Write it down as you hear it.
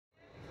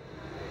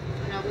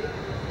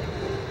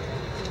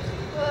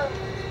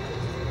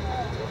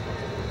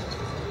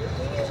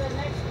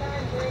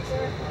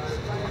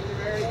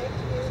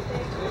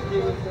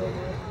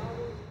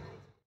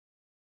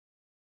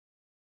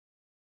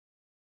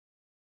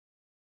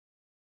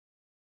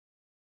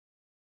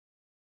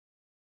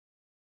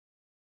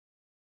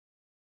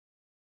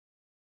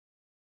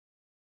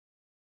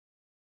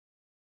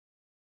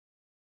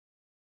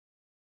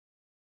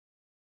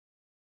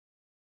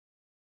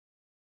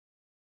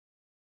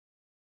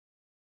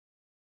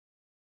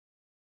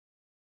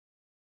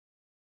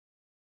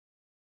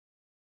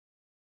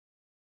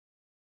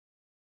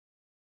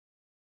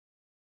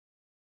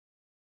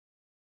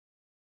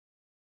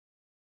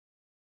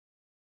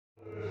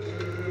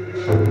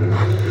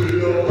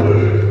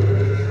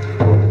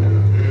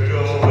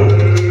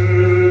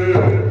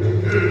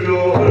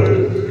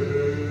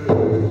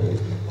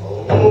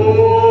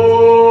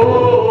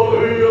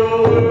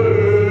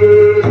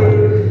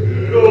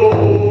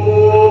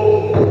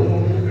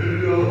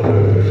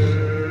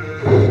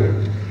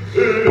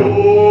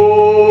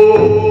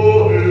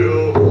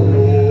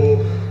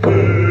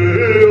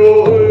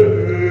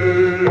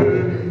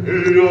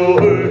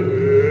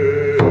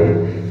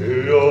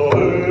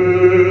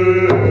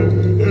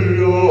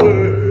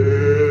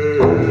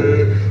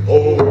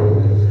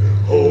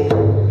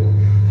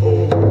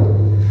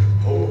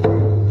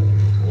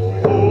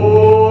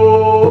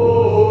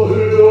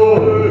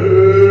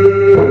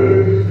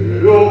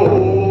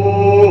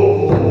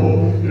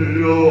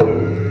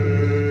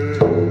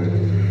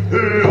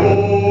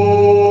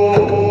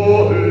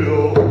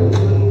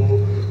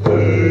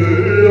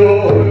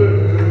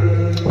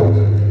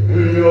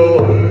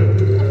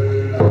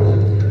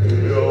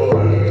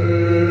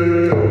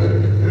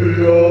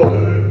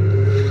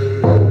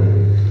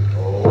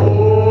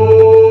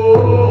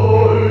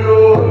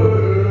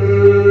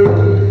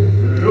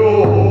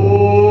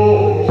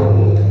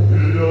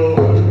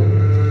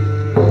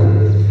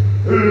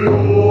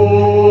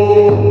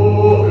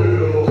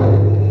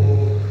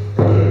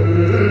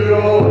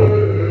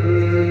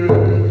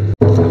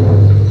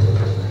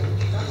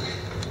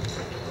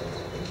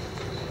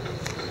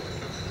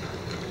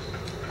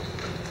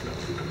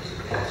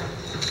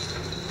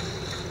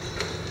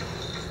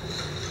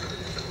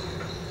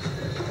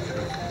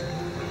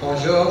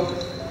Bonjour,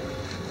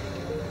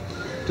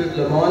 tout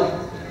le monde.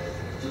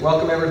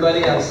 Welcome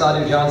everybody. I'm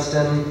Sadhu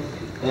Johnston,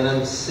 and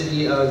I'm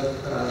City of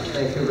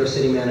Vancouver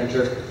City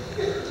Manager,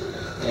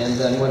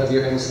 and I'm one of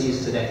your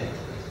MCs today.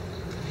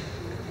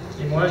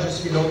 Et moi, je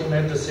suis l'autre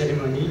maître de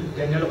cérémonie,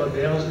 Daniel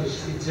Roberge, et je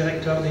suis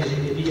directeur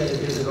d'ingénierie à la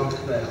ville de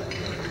Vancouver.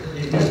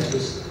 Bienvenue à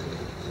tous.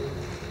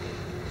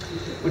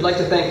 We'd like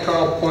to thank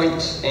Carl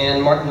Point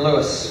and Martin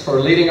Lewis for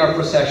leading our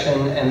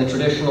procession and the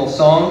traditional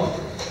song.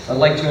 I'd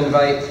like to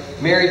invite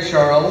Mary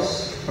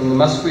Charles from the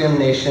Musqueam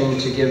Nation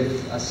to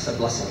give us a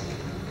blessing.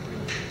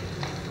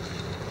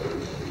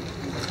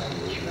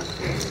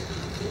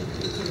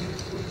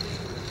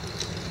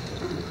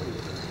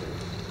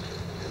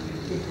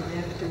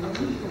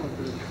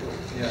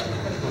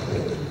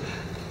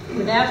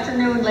 Good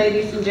afternoon,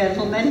 ladies and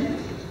gentlemen.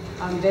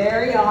 I'm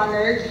very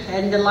honored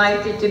and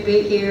delighted to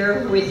be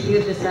here with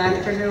you this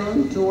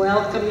afternoon to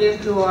welcome you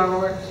to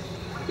our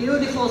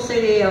beautiful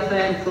city of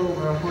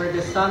Vancouver, where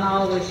the sun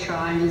always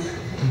shines.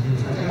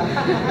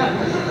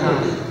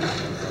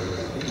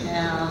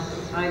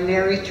 I'm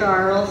Mary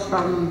Charles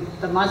from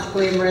the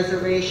Musqueam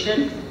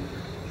Reservation,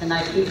 and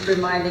I keep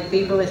reminding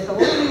people it's the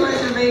only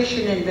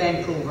reservation in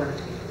Vancouver.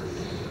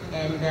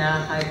 And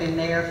I've been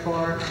there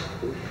for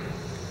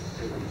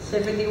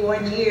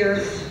 71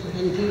 years,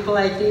 and people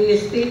like, do you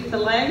speak the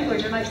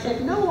language? And I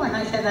said, no, and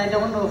I said, I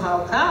don't know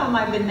how come.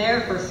 I've been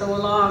there for so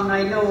long.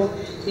 I know,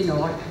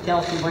 I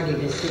tell somebody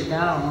to sit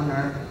down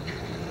or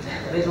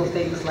little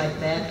things like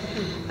that.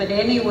 But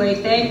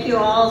anyway, thank you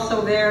all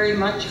so very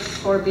much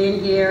for being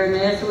here, and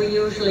as we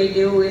usually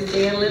do, we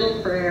say a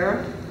little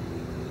prayer.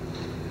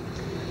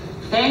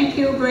 Thank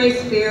you, Great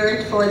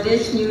Spirit, for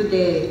this new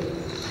day.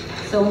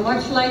 So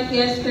much like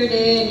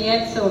yesterday and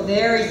yet so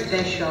very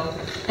special.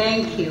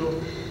 Thank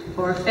you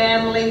for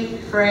family,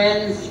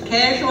 friends,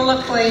 casual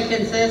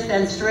acquaintances,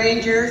 and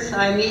strangers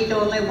I meet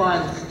only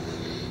once.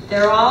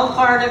 They're all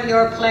part of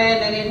your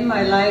plan and in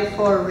my life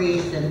for a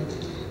reason.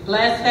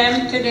 Bless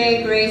them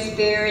today, Great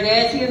Spirit,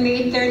 as you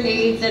meet their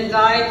needs and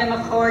guide them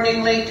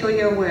accordingly to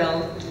your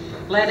will.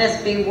 Let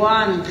us be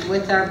one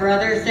with our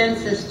brothers and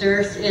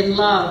sisters in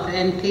love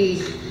and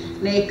peace.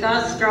 Make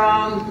us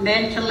strong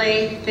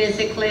mentally,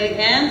 physically,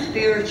 and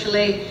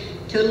spiritually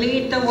to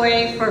lead the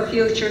way for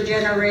future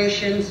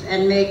generations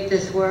and make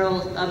this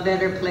world a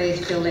better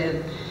place to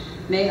live.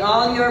 May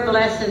all your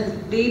blessings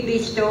be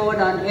bestowed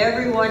on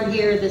everyone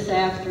here this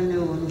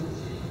afternoon,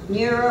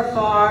 near or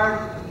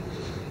far,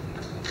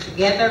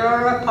 together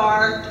or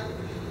apart.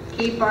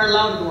 Keep our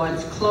loved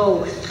ones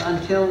close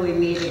until we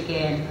meet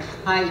again.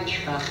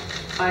 Haichka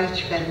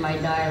in my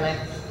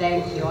dialect.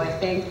 Thank you. I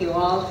thank you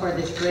all for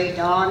this great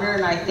honor,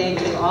 and I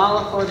thank you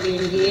all for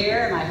being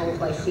here, and I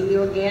hope I see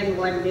you again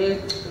one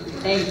day.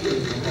 Thank you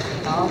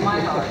with all my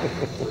heart.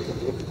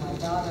 My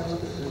daughter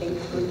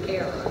takes good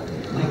care of her.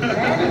 My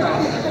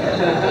granddaughter.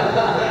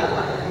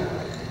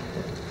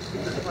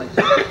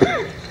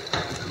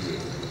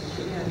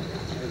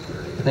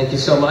 Thank you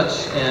so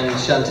much, and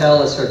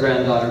Chantel is her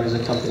granddaughter who's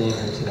accompanying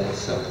her today,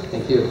 so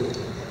thank you.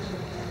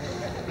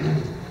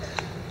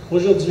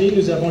 Aujourd'hui,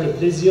 nous avons le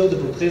plaisir de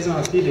vous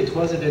présenter les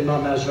 3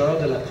 événements majeurs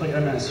de la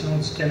programmation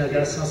du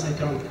Canada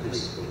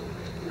 150+.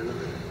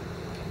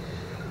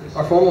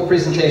 Our formal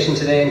presentation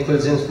today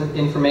includes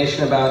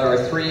information about our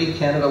 3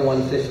 Canada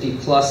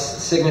 150+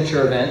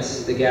 signature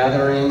events, the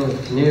Gathering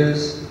of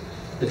Canoes,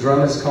 the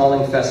Drum is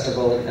Calling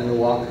Festival, and the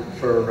Walk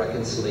for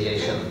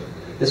Reconciliation.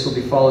 This will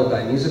be followed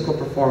by musical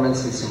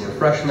performance and some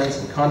refreshments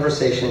and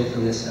conversation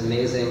in this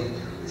amazing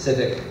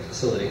civic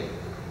facility.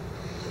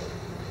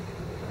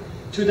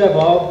 Tout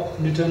d'abord,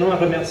 nous tenons à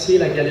remercier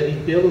la galerie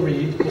Bill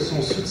Reid pour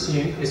son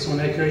soutien et son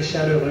accueil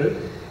chaleureux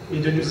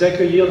et de nous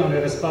accueillir dans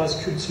leur espace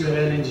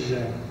culturel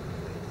indigène.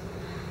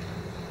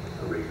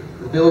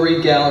 The Bill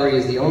Reid Gallery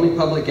is the only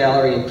public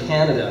gallery in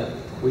Canada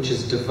which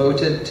is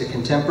devoted to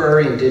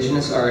contemporary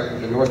Indigenous art of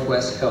the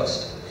Northwest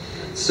Coast.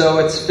 So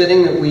it's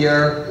fitting that we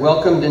are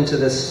welcomed into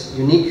this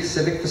unique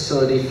civic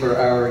facility for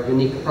our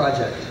unique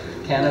project,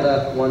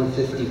 Canada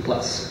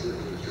 150+.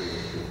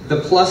 The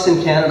plus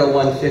in Canada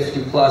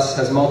 150+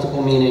 has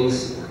multiple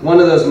meanings. One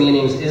of those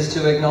meanings is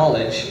to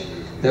acknowledge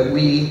that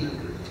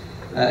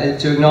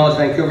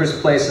Vancouver's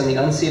place in the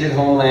unceded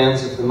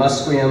homelands of the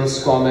Musqueam,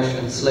 Squamish,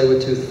 and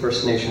Tsleil-Waututh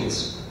First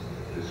Nations.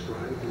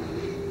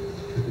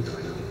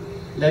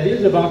 La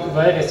ville de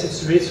Vancouver est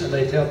située sur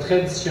les terres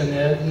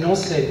traditionnelles non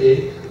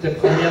cédées de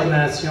Premières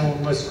Nations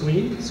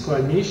Musqueam,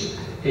 Squamish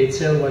et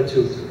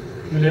Tsleil-Waututh.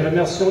 Nous les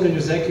remercions de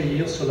nous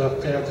accueillir sur leurs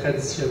terres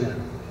traditionnelles.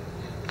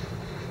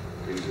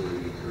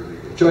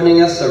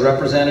 Joining us are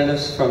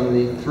representatives from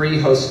the 3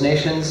 host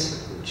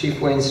nations, Chief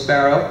Wayne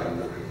Sparrow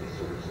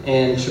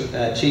and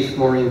Chief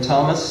Maureen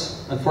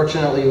Thomas.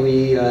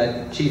 Unfortunately,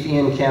 Chief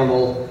Ian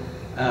Campbell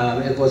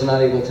was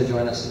not able to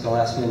join us at the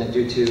last minute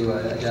due to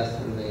a death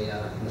in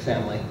the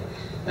family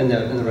and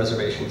the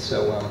reservation.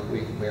 So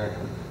we're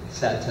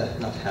sad to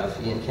not have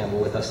Ian Campbell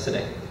with us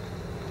today.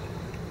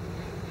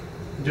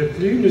 De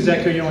plus, nous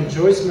accueillons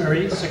Joyce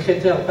Murray,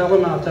 secrétaire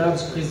parlementaire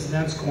du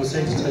président du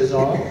Conseil du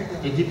Trésor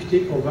et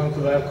députée pour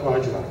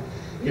Vancouver-Quadra.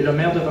 et le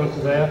maire de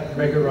Vancouver,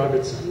 Reid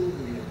Robertson.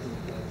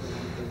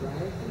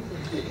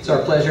 It's our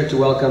pleasure to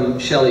welcome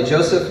Shelley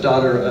Joseph,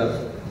 daughter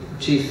of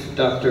Chief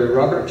Dr.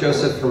 Robert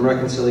Joseph from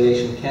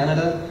Reconciliation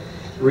Canada,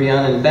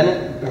 Rhiannon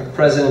Bennett,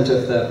 president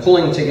of the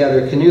Pulling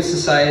Together Canoe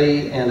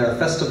Society, and our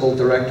festival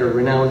director,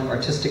 renowned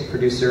artistic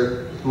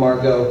producer,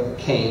 Margot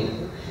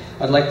Kane.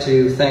 I'd like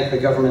to thank the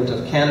Government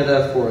of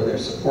Canada for their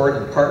support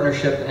and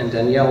partnership, and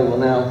Danielle will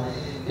now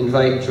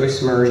invite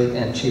Joyce Murray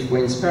and Chief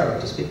Wayne Sparrow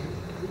to speak.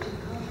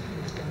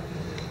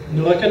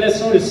 Nous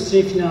reconnaissons le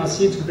soutien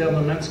financier du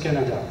gouvernement du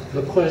Canada.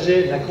 Le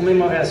projet de la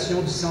commémoration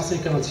du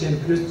 150e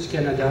plus du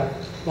Canada,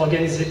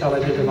 organisé par la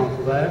Ville de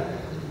Vancouver,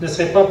 ne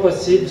serait pas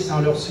possible sans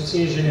leur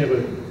soutien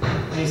généreux.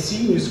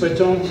 Ainsi, nous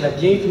souhaitons la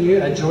bienvenue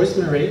à Joyce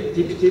Murray,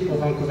 députée pour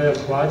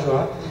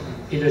Vancouver-Quadra,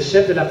 et le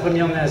chef de la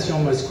Première Nation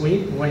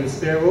Musqueam, Wayne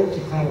Sparrow, qui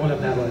prendront la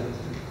parole.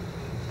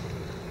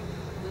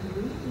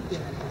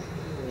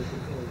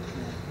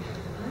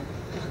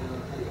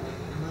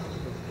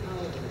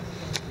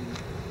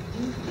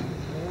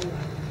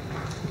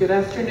 Good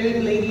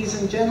afternoon,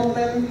 ladies and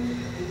gentlemen.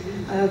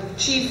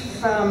 Chief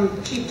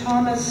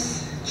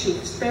Thomas,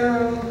 Chief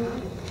Sparrow,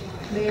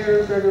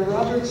 Mayor Reid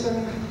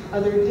Robertson,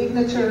 other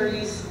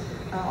dignitaries,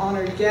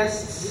 honored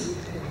guests.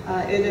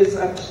 It is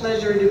a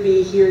pleasure to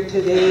be here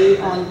today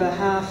on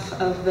behalf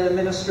of the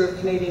Minister of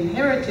Canadian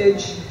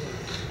Heritage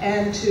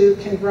and to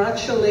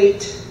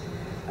congratulate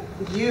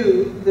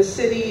you, the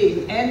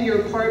city, and your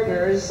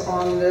partners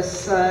on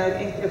this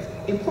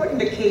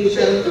important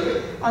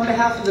occasion on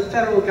behalf of the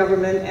federal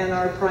government and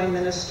our Prime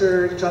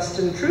Minister,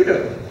 Justin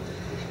Trudeau.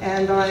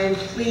 And I am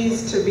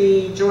pleased to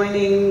be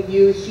joining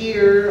you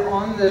here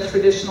on the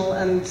traditional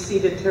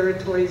unceded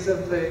territories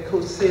of the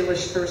Coast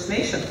Salish First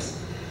Nations.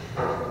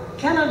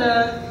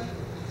 Canada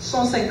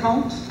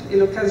 150 est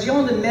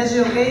l'occasion de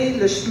mesurer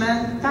le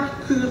chemin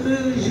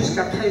parcouru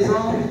jusqu'à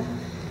présent,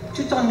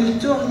 tout en nous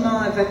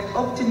tournant avec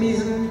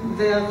optimisme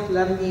vers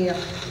l'avenir.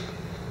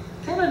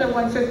 Canada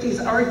 150 is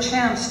our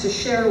chance to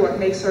share what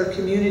makes our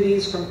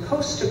communities from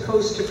coast to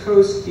coast to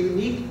coast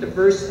unique,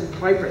 diverse, and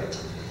vibrant.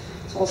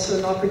 It's also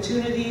an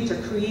opportunity to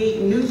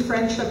create new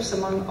friendships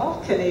among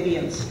all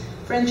Canadians,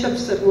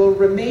 friendships that will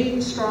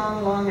remain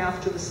strong long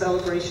after the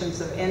celebrations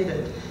have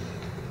ended.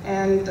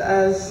 And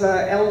as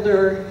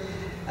Elder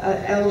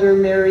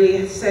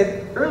Mary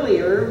said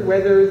earlier,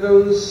 whether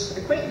those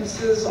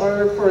acquaintances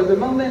are for the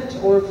moment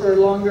or for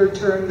longer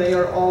term, they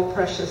are all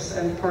precious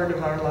and part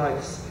of our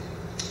lives.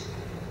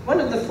 One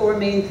of the four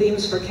main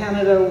themes for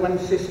Canada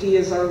 150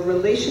 is our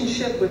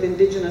relationship with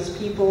Indigenous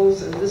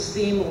peoples, and this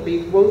theme will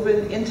be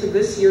woven into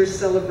this year's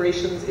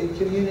celebrations in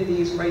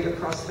communities right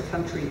across the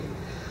country.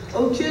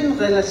 Aucune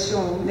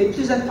relation n'est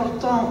plus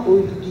importante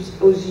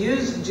aux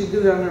yeux du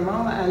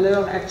gouvernement à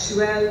l'heure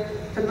actuelle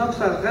que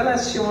notre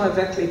relation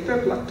avec les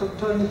peuples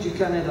autochtones du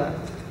Canada.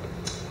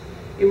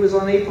 It was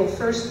on April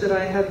 1st that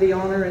I had the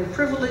honor and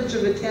privilege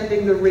of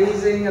attending the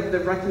raising of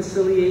the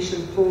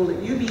reconciliation pole at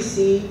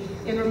UBC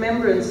in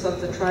remembrance of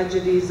the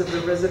tragedies of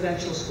the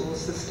residential school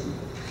system.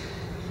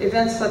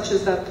 Events such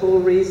as that pole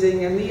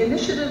raising and the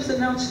initiatives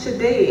announced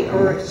today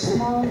are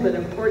small but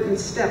important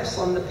steps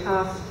on the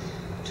path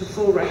to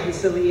full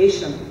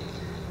reconciliation.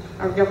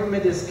 Our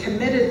government is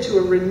committed to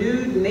a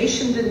renewed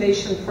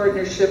nation-to-nation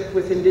partnership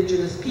with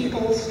Indigenous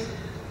peoples,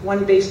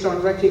 one based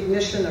on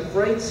recognition of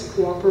rights,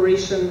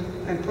 cooperation,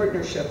 and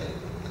partnership.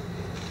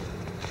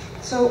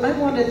 So I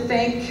want to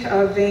thank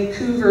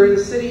Vancouver,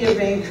 the City of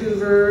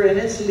Vancouver, and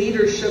its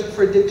leadership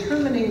for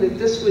determining that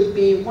this would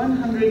be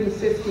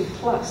 150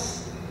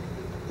 plus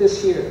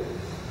this year.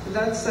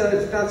 That's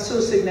so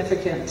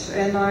significant,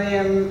 and I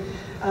am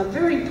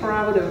very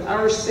proud of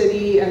our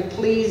city and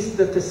pleased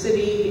that the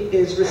city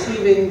is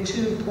receiving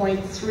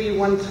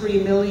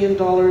 $2.313 million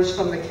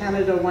from the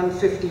Canada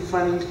 150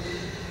 Fund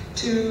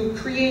to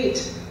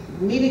create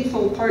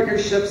meaningful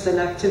partnerships and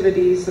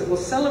activities that will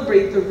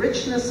celebrate the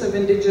richness of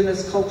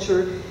Indigenous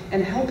culture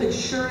and help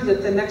ensure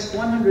that the next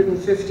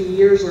 150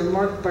 years are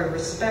marked by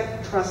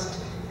respect, trust,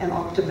 and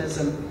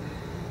optimism.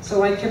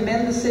 So I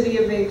commend the City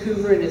of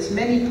Vancouver and its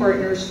many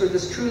partners for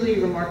this truly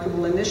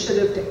remarkable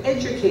initiative to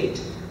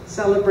educate,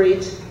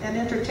 celebrate, and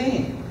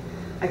entertain.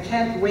 I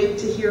can't wait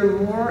to hear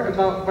more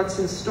about what's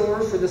in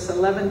store for this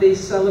 11-day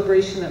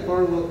celebration at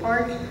Laurel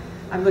Park.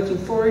 I'm looking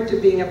forward to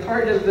being a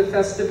part of the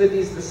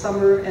festivities this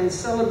summer and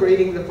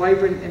celebrating the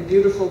vibrant and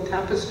beautiful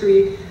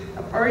tapestry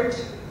of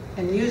art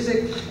and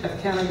music of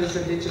Canada's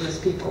Indigenous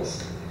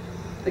peoples.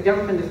 The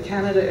Government of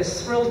Canada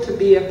is thrilled to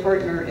be a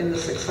partner in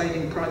this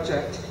exciting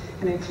project.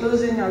 And in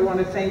closing, I want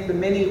to thank the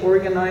many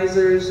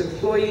organizers,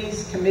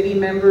 employees, committee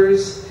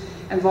members,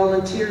 and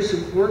volunteers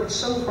who've worked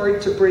so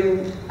hard to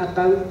bring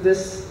about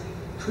this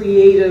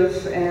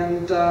creative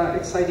and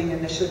exciting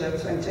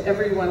initiative. And to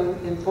everyone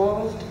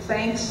involved,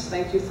 thanks.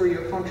 Thank you for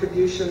your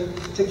contribution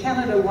to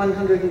Canada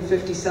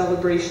 150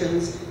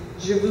 celebrations.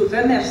 Je vous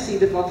remercie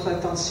de votre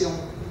attention.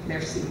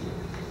 Merci.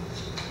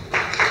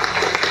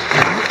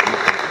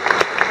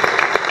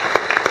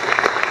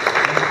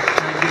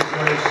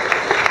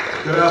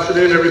 Good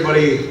afternoon,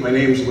 everybody. My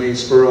name is Wayne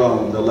Sparrow.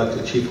 I'm the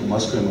elected chief of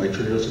Musqueam. My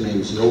traditional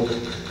name is Yoke.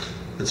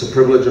 It's a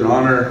privilege and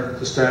honor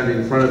to stand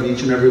in front of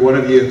each and every one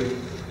of you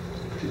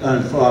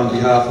and on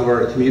behalf of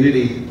our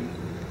community.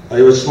 I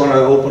just want to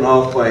open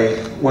off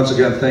by once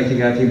again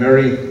thanking Auntie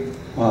Mary.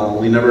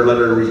 We never let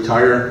her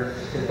retire.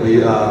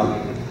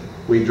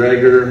 We drag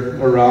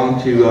her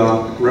around to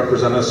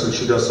represent us, and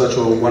she does such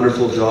a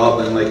wonderful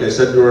job. And like I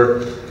said to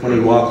her when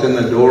we walked in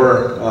the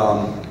door,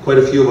 quite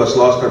a few of us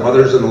lost our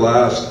mothers in the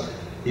last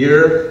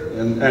year,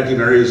 and Auntie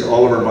Mary is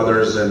all of our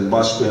mothers in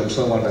Musqueam.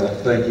 So I want to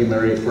thank you,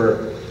 Mary,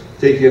 for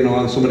taking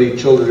on so many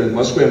children in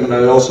Musqueam. And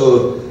I'd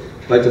also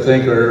like to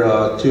thank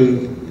our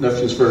two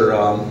nephews for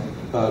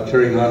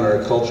carrying on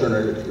our culture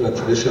and our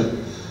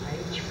tradition.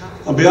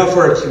 On behalf of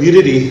our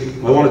community,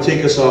 I want to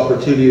take this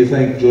opportunity to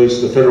thank Joyce,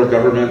 the federal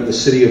government, the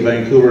City of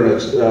Vancouver,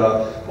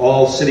 and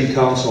all City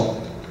Council.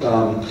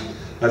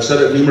 I've said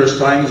it numerous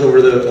times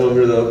over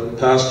the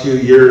past few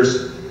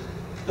years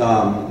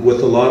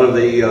with a lot of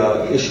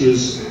the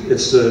issues.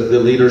 It's the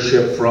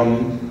leadership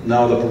from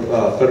now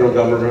the federal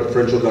government,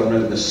 provincial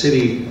government, and the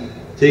city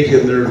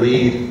taking their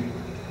lead.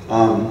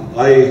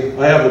 I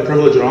have the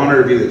privilege and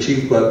honor to be the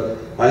chief, but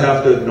I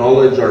have to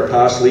acknowledge our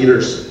past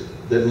leaders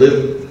that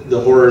lived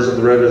the horrors of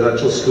the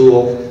residential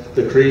school,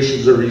 the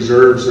creations of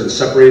reserves and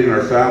separating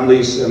our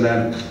families, and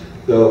then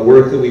the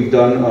work that we've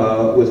done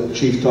with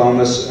Chief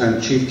Thomas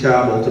and Chief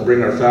Campbell to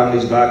bring our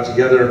families back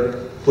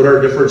together, put our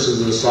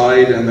differences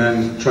aside, and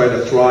then try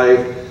to thrive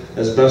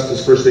as best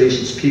as First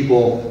Nations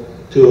people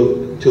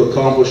to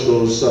accomplish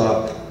those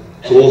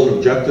goals and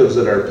objectives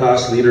that our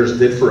past leaders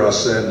did for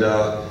us. And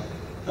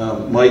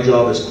my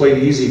job is quite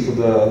easy for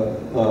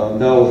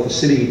now with the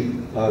city,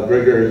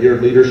 Gregor,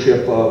 your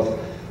leadership of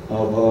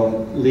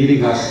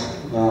leading us.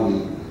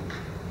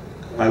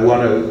 I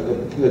want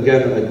to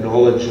again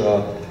acknowledge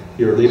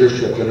your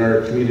leadership, and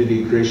our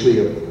community greatly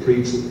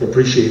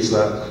appreciates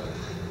that.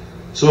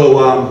 So,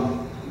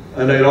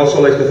 and I'd also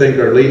like to thank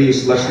our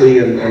ladies, Leslie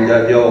and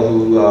Danielle,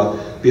 who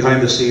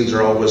behind the scenes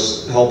are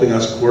always helping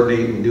us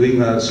coordinate and doing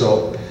that.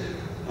 So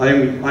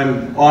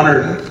I'm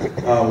honored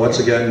once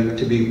again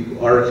to be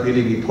our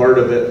community, be part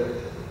of it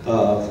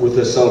with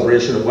this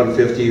celebration of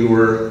 150.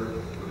 We're,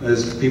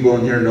 as people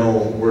in here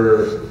know,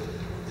 we're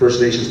First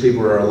Nations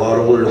people are a lot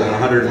older than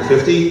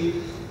 150,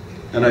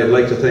 and I'd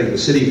like to thank the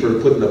city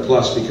for putting the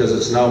plus, because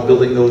it's now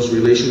building those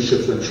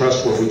relationships and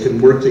trust where we can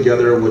work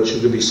together, which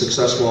could be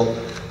successful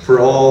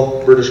for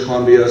all British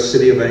Columbia,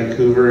 City of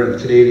Vancouver,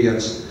 and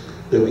Canadians,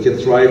 that we can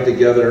thrive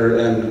together.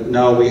 And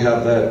now we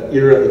have that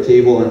ear at the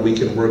table, and we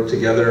can work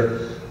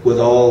together with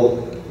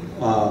all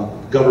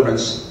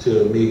governments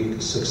to be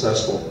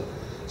successful.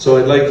 So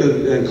I'd like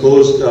to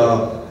enclose.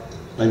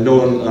 I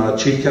know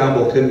Chief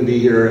Campbell couldn't be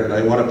here, and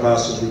I want to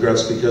pass his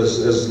regrets,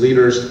 because as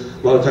leaders,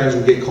 a lot of times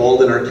we get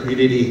called in our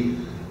community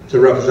to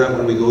represent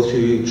when we go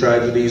through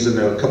tragedies, and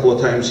a couple of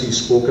times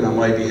he's spoken on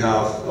my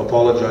behalf,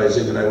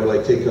 apologizing, and I would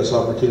like to take this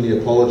opportunity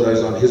to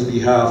apologize on his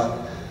behalf.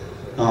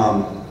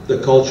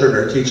 The culture and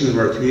our teaching of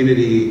our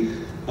community,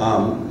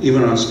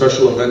 even on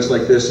special events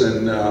like this,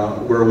 and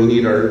where we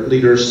need our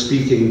leaders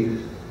speaking,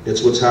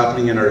 it's what's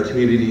happening in our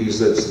communities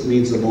that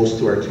means the most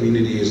to our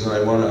communities, and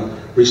I want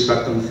to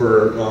respect them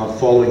for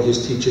following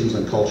his teachings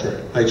and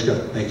culture.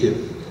 Aichka, thank you.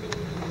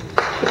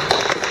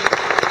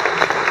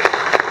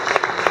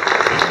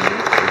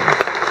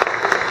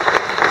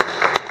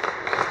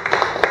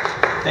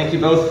 Thank you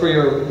both for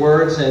your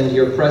words and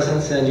your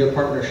presence and your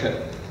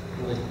partnership.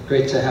 Really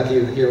great to have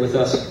you here with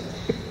us.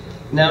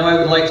 Now I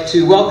would like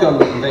to welcome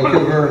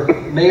Vancouver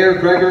Mayor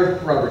Gregor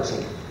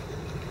Robertson.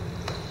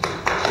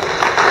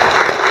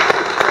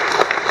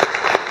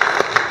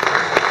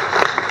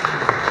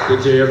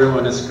 Good day,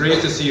 everyone. It's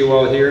great to see you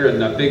all here,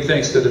 and a big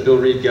thanks to the Bill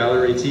Reid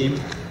Gallery team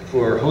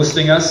for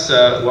hosting us,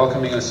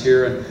 welcoming us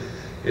here. And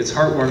it's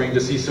heartwarming to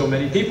see so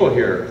many people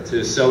here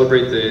to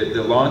celebrate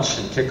the launch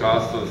and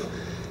kickoff of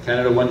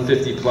Canada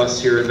 150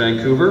 Plus here in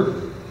Vancouver.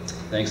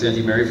 Thanks,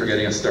 Auntie Mary, for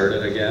getting us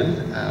started again,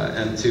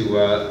 and to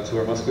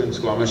our Musqueam,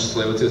 Squamish,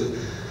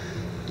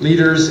 Tsleil-Waututh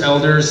leaders,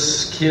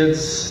 elders,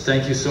 kids.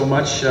 Thank you so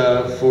much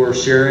for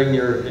sharing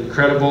your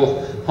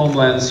incredible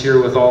homelands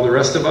here with all the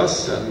rest of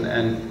us,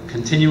 and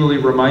continually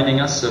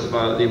reminding us of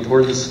the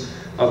importance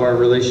of our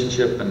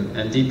relationship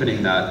and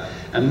deepening that.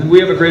 And we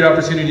have a great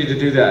opportunity to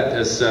do that.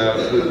 As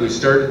we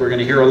started, we're going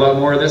to hear a lot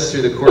more of this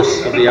through the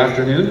course of the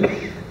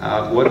afternoon,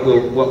 what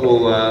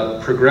will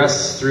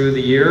progress through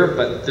the year.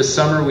 But this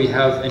summer we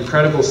have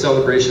incredible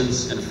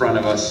celebrations in front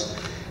of us.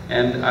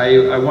 And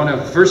I want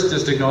to first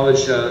just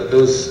acknowledge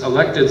those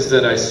electeds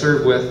that I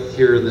serve with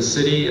here in the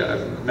city.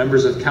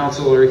 Members of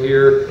council are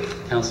here.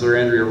 Councillor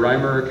Andrea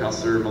Reimer,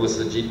 Councillor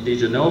Melissa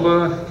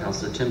DeGenova,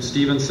 Councillor Tim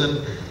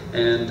Stevenson,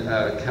 and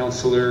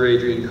Councillor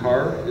Adrian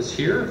Carr is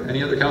here.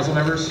 Any other council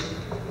members?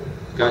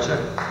 Gotcha.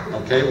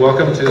 Okay,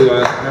 welcome to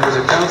members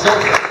of council.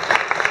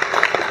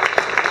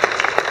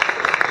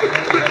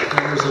 And we have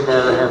members of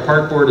our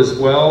park board as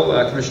well.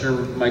 Commissioner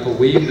Michael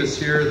Weave is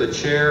here, the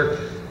chair,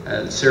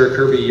 and Sarah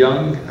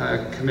Kirby-Young,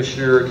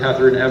 Commissioner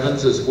Catherine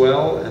Evans as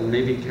well, and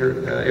maybe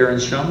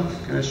Aaron Shum,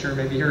 Commissioner,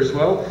 maybe here as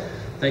well.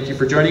 thank you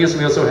for joining us.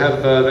 We also have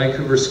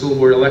Vancouver School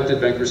Board, elected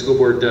Vancouver School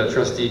Board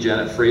trustee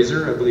Janet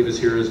Fraser, I believe is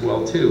here as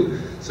well too.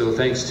 So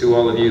thanks to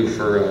all of you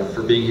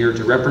for being here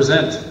to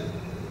represent.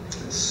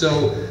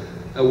 So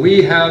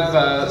we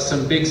have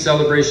some big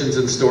celebrations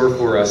in store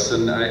for us,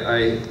 and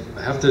I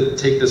have to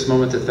take this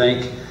moment to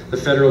thank the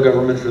federal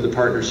government for the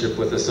partnership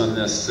with us on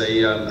this. They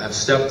have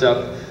stepped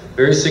up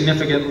very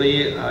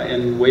significantly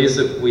in ways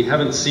that we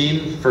haven't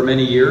seen for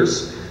many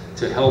years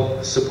to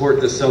help support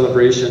this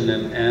celebration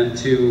and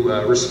to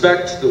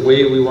respect the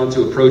way we want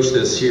to approach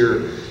this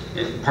here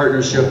in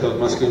partnership of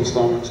Musqueam,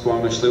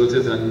 Squamish,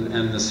 Tsleil-Waututh,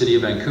 and the City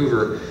of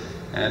Vancouver.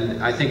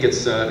 And I think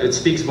it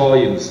speaks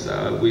volumes.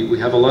 We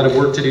have a lot of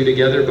work to do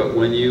together, but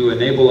when you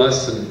enable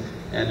us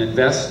and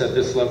invest at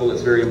this level,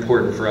 it's very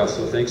important for us.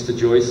 So thanks to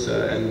Joyce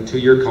and to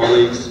your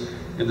colleagues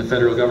in the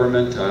federal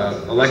government,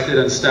 elected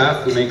and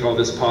staff who make all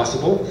this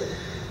possible.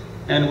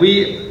 And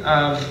we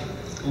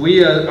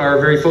are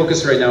very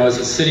focused right now as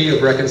a city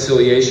of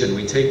reconciliation.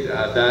 We take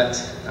that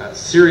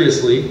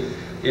seriously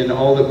in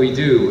all that we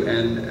do,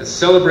 and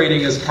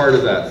celebrating is part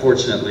of that.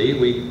 Fortunately,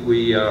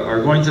 we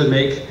are going to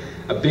make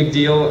a big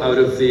deal out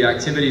of the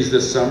activities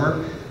this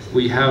summer.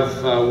 We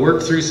have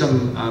worked through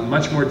some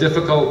much more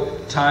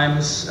difficult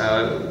times,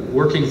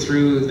 working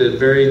through the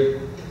very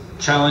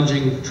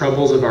challenging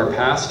troubles of our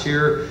past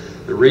here,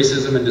 the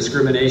racism and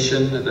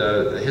discrimination,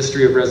 the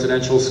history of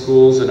residential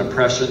schools and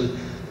oppression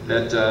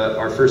that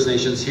our First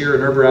Nations here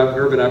and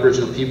urban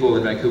Aboriginal people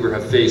in Vancouver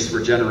have faced for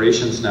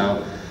generations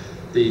now.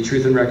 The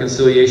Truth and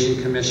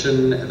Reconciliation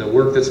Commission, the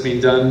work that's being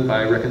done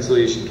by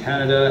Reconciliation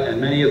Canada, and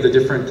many of the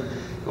different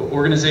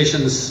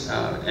organizations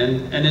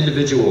and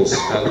individuals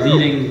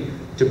leading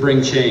to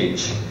bring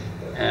change.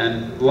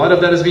 And a lot of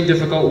that has been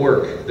difficult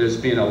work. There's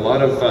been a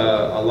lot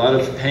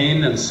of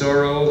pain and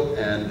sorrow,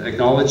 and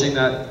acknowledging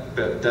that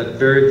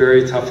very,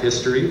 very tough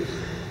history.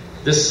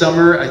 This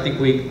summer, I think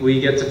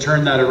we get to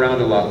turn that around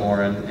a lot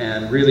more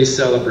and really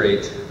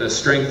celebrate the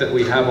strength that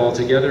we have all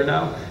together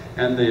now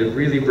and the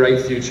really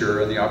bright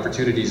future and the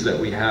opportunities that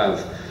we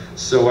have.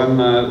 So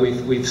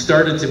we've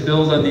started to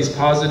build on these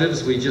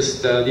positives. We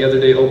just the other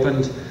day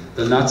opened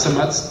the Not So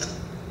Much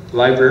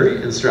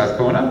Library in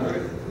Strathcona,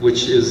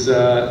 which is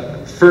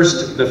the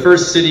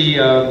first city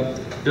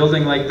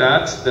building like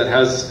that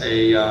has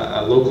a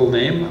local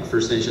name, a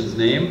First Nations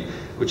name,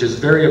 which is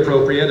very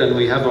appropriate. And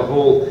we have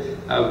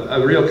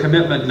a real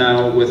commitment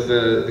now with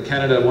the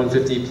Canada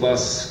 150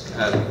 Plus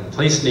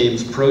Place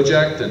Names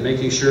Project, and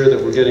making sure that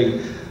we're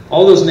getting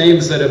all those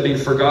names that have been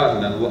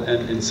forgotten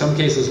and in some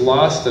cases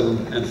lost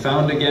and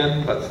found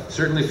again, but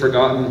certainly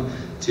forgotten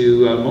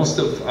to most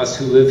of us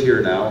who live here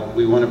now.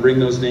 We want to bring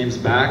those names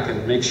back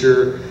and make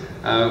sure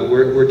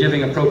we're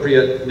giving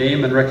appropriate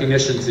name and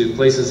recognition to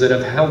places that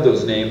have held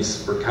those names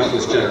for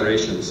countless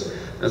generations.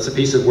 That's a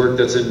piece of work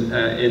that's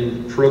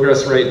in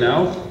progress right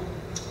now.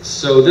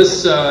 So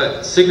this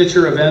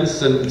signature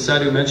events, and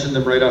Sadhu mentioned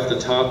them right off the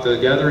top, the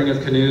Gathering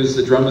of Canoes,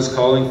 the Drum is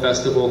Calling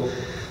Festival,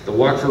 the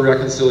Walk for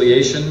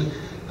Reconciliation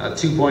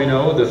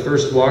 2.0. The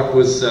first walk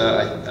was,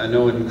 I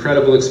know, an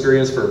incredible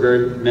experience for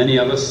very many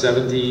of us,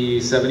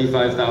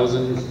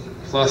 75,000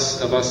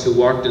 plus of us who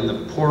walked in the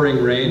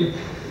pouring rain.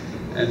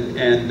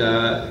 And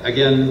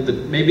again,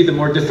 maybe the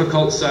more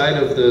difficult side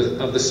of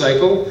the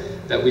cycle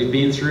that we've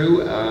been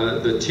through,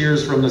 the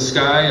tears from the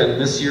sky, and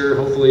this year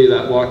hopefully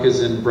that walk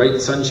is in bright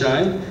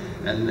sunshine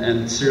and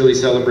sincerely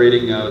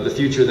celebrating the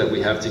future that we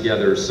have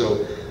together.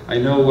 So I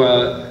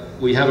know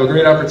we have a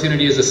great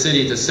opportunity as a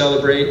city to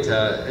celebrate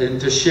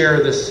and to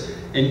share this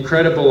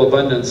incredible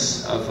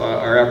abundance of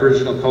our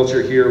Aboriginal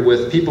culture here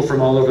with people from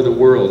all over the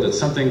world. It's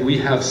something we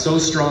have so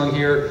strong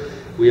here.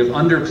 We have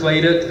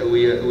underplayed it.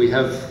 We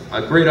have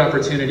a great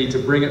opportunity to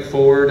bring it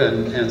forward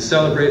and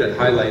celebrate and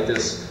highlight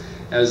this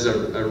as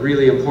a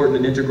really important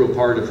and integral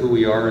part of who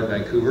we are in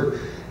Vancouver.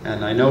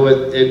 And I know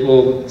it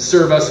will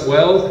serve us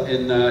well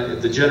in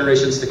the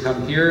generations to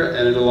come here,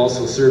 and it'll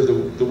also serve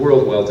the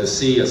world well to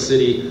see a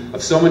city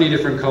of so many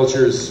different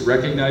cultures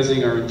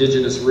recognizing our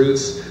Indigenous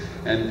roots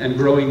and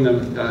growing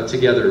them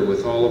together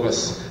with all of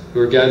us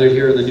who are gathered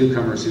here and the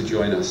newcomers who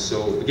join us.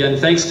 So again,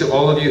 thanks to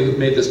all of you who've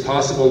made this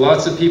possible.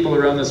 Lots of people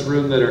around this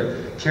room that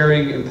are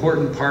carrying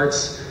important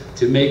parts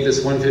to make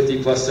this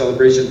 150 plus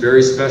celebration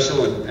very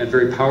special and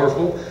very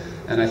powerful.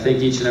 And I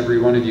thank each and every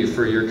one of you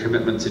for your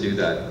commitment to do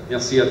that.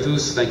 Merci à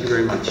tous. Thank you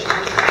very much.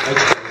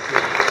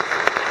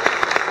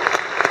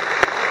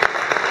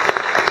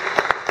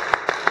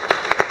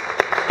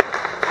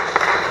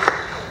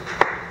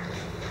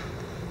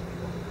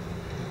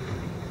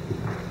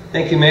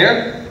 Thank you,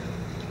 Mayor.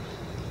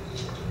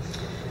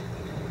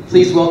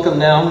 Please welcome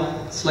now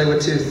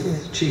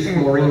Tsleil-Waututh Chief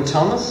Maureen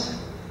Thomas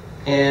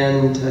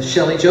and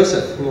Shelley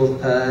Joseph, who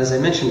will, as I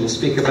mentioned, will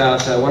speak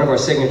about one of our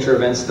signature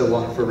events, the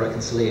Walk for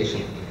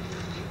Reconciliation.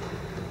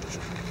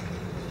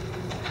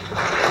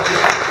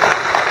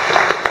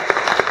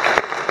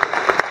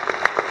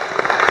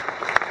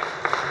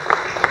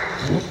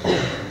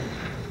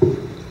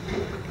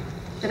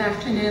 Good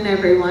afternoon,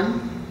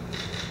 everyone.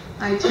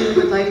 I too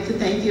would like to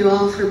thank you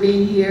all for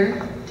being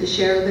here to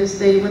share this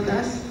day with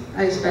us.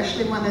 I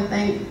especially want to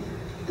thank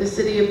the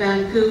City of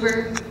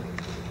Vancouver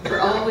for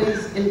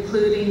always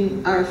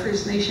including our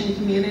First Nation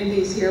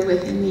communities here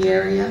within the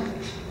area.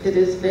 It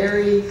is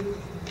very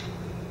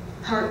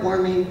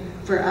heartwarming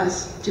for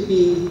us to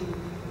be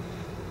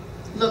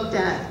looked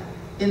at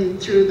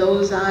through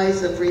those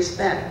eyes of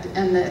respect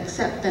and the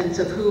acceptance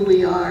of who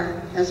we are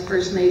as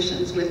First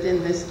Nations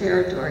within this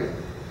territory.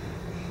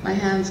 My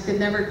hands could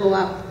never go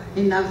up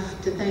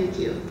enough to thank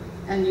you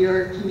and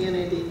your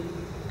community.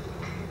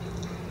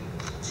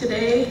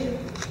 Today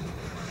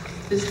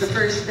is the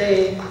first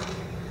day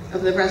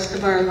of the rest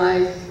of our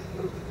life.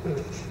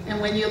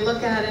 And when you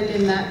look at it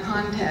in that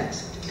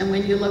context, and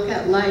when you look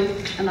at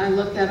life, and I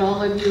look at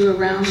all of you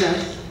around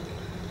us,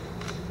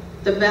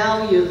 the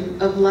value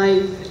of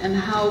life and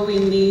how we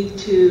need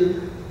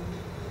to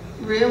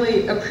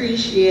really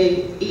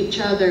appreciate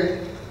each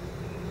other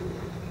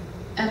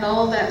and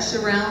all that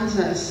surrounds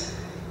us,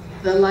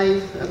 the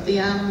life of the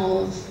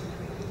animals,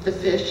 the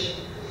fish,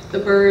 the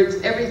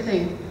birds,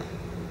 everything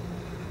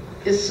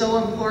is so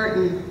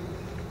important.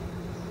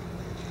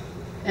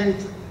 And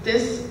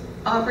this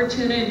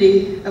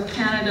opportunity of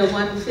Canada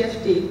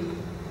 150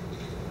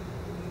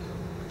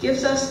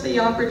 gives us the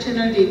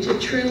opportunity to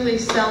truly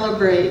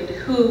celebrate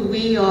who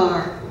we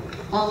are,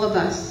 all of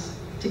us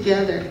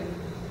together,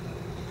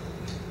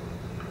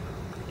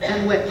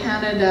 and what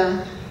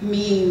Canada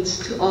means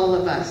to all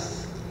of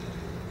us.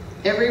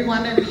 Every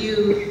one of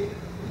you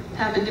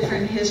have a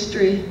different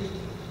history.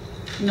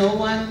 No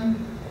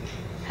one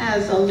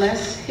has a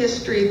less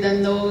history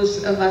than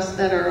those of us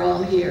that are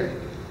all here.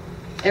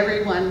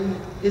 Everyone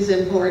is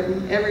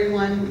important.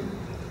 Everyone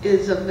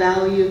is of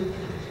value.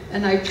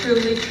 And I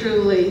truly,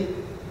 truly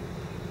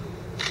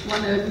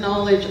want to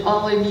acknowledge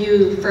all of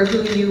you for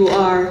who you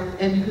are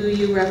and who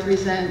you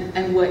represent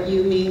and what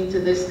you mean to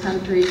this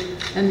country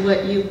and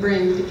what you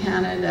bring to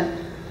Canada.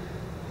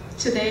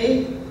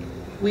 Today,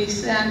 we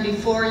stand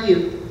before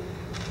you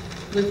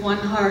with one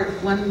heart,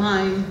 one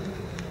mind,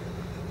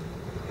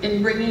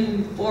 in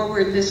bringing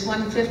forward this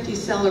 150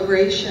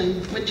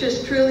 celebration, which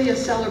is truly a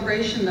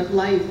celebration of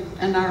life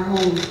and our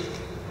home.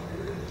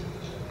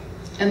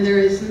 And there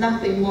is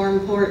nothing more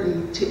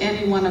important to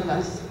any one of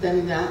us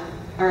than that,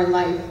 our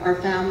life, our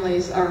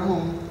families, our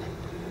home.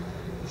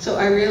 So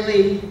I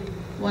really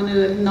want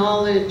to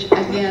acknowledge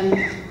again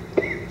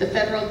the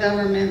federal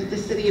government, the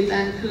City of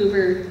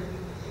Vancouver,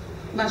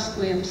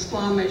 Musqueam,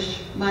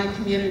 Squamish, my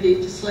community,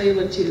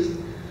 Tsleil-Waututh,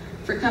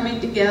 for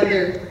coming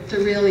together to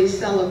really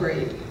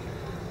celebrate.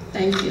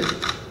 Thank you.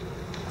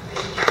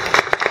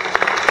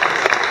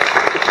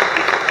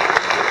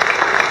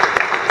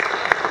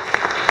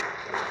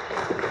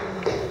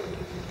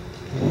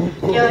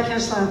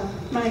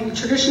 My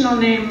traditional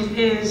name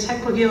is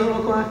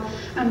Hekwagila.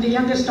 I'm the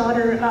youngest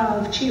daughter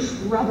of Chief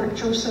Robert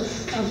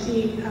Joseph of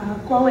the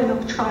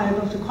Gwawinuk tribe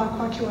of the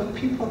Kwakwaka'wakw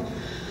people.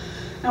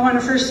 I want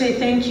to first say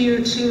thank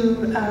you to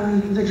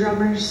the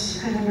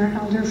drummers and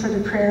our elder for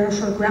the prayer,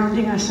 for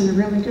grounding us in a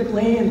really good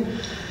way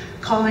and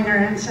calling our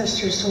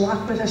ancestors to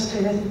walk with us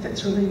today. I think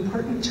that's really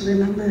important to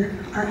remember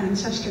our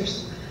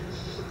ancestors.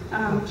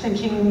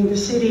 Thanking the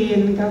city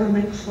and the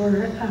government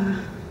for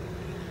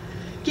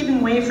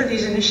giving way for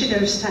these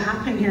initiatives to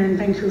happen here in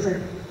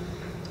Vancouver.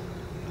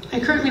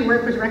 I currently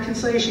work with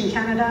Reconciliation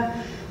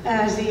Canada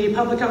as the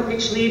public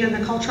outreach lead and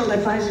the cultural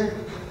advisor.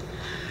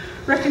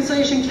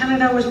 Reconciliation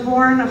Canada was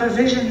born of a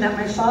vision that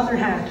my father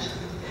had.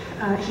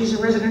 He's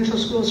a residential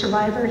school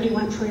survivor. He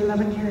went for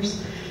 11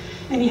 years.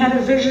 And he had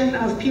a vision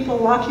of people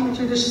walking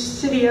through the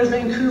city of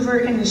Vancouver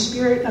in the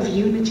spirit of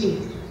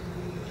unity.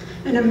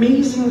 An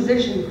amazing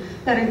vision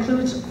that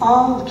includes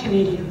all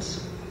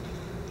Canadians.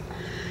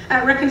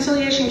 At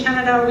Reconciliation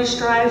Canada, we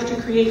strive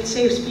to create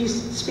safe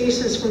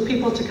spaces for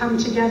people to come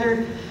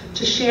together,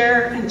 to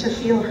share, and to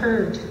feel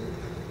heard.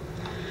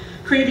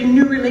 Creating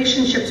new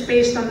relationships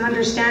based on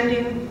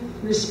understanding,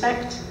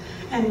 respect,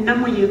 and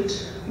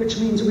namuyut, which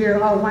means we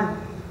are all one.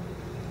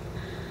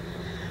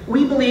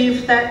 We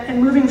believe that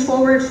in moving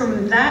forward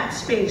from that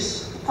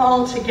space,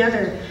 all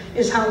together,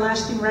 is how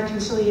lasting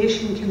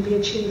reconciliation can be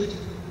achieved.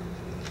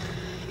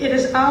 It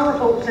is our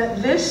hope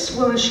that this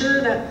will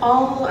ensure that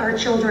all our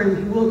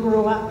children will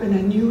grow up in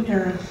a new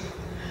era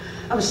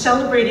of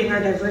celebrating our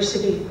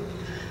diversity,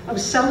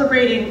 of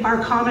celebrating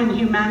our common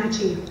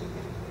humanity,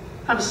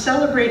 of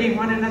celebrating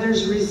one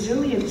another's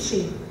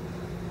resiliency,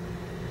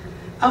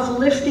 of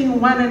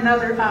lifting one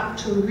another up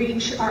to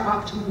reach our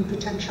optimum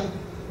potential.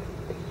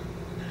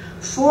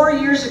 4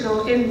 years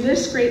ago, in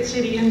this great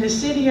city, in the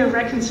city of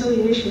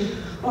reconciliation,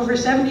 over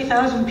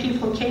 70,000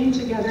 people came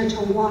together to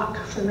walk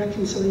for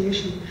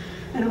reconciliation.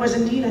 And it was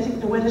indeed, I think,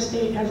 the wettest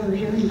day ever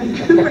here in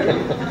Vancouver.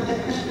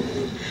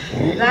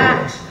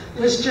 That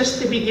was just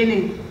the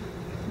beginning.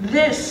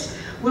 This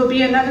will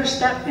be another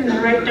step in the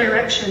right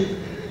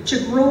direction to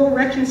grow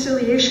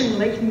reconciliation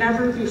like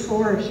never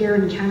before here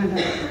in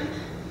Canada.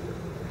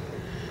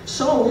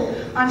 So,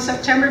 on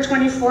September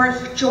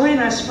 24th, join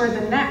us for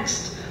the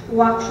next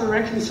Walk for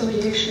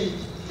Reconciliation.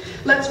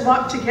 Let's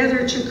walk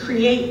together to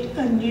create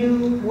a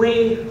new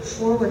way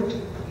forward.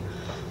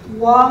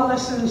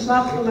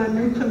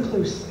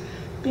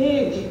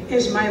 Big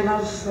is my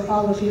love for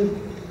all of you.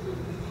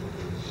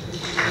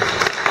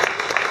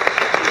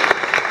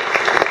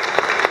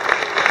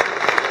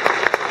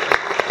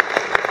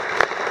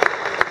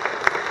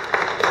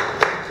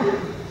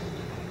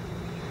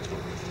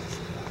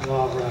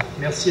 Alors,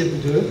 merci à vous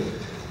deux.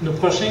 Nos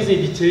prochains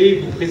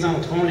invités vous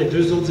présenteront les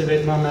deux autres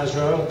événements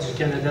majeurs du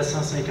Canada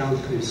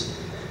 150+,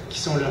 qui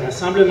sont le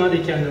Rassemblement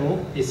des canaux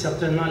et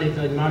certainement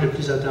l'événement le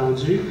plus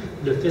attendu,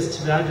 le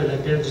Festival de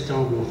l'appel du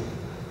tambour.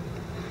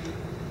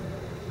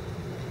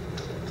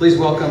 Please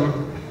welcome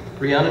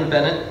Rhiannon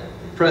Bennett,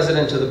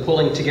 President of the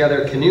Pulling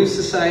Together Canoe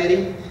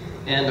Society,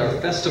 and our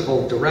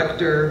festival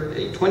director,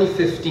 a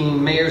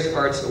 2015 Mayor's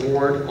Arts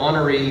Award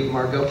honoree,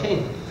 Margot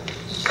Kane.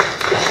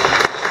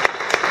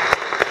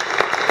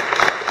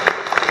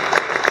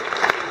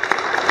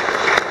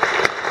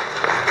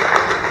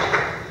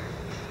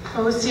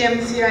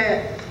 HiMY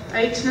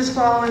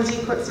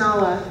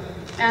SYeD,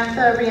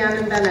 Antha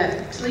Rhiannon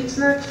Bennett,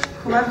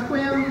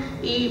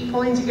 Musqueam,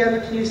 Pulling Together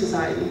Canoe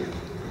Society.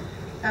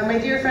 My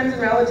dear friends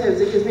and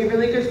relatives, it gives me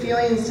really good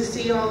feelings to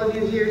see all of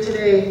you here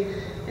today.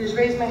 I just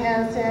raise my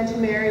hands to Auntie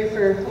Mary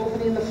for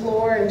opening the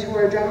floor, and to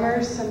our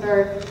drummers and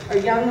our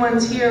young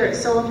ones here.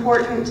 It's so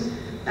important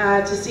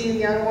to see the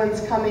young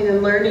ones coming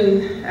and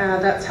learning.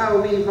 That's how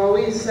we've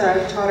always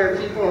taught our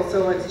people,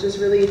 so it just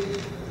really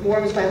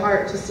warms my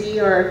heart to see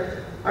our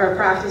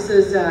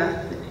practices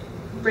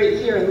right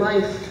here in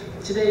life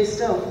today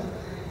still.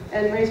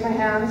 And raise my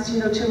hands,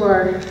 to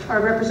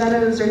our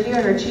representatives are here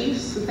and our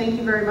chiefs, so thank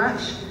you very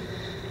much.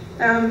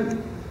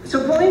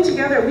 So Pulling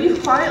Together,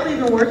 we've quietly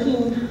been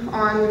working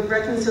on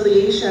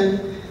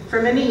reconciliation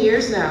for many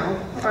years now.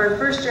 Our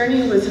first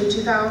journey was in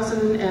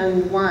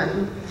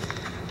 2001.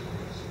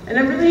 And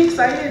I'm really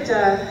excited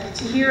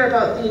to hear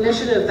about the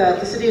initiative that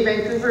the City of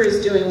Vancouver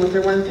is doing with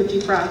their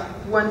 150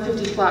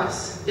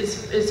 plus.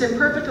 It's in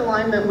perfect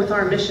alignment with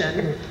our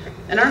mission.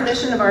 And our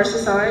mission of our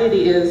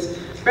society is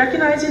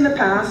recognizing the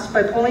past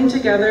by pulling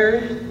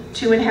together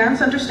to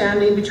enhance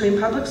understanding between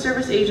public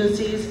service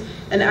agencies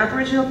and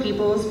Aboriginal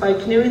peoples by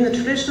canoeing the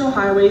traditional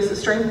highways,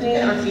 strengthening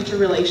our future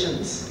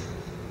relations.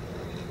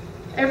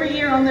 Every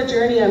year on the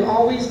journey, I'm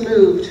always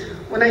moved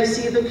when I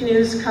see the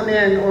canoes come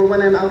in or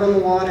when I'm out on the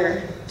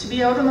water. To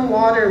be out on the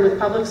water with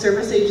public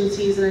service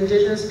agencies and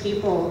Indigenous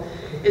people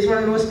is one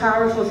of the most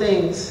powerful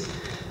things.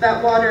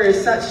 That water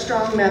is such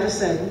strong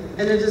medicine,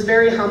 and it is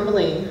very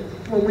humbling.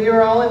 When we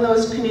are all in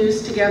those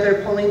canoes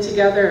together, pulling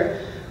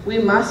together, we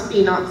must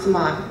be not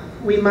samat.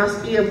 We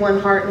must be of one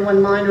heart and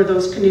one mind, or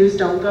those canoes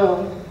don't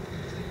go.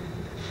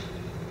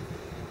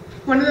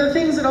 One of the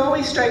things that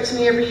always strikes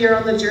me every year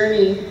on the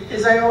journey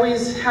is I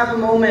always have a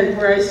moment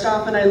where I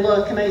stop and I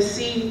look and I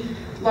see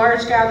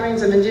large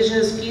gatherings of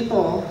Indigenous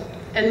people,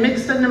 and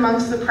mixed in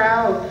amongst the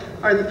crowd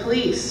are the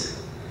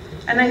police.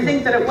 And I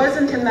think that it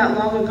wasn't in that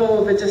long ago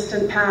of a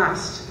distant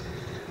past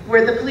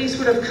where the police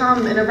would have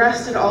come and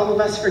arrested all of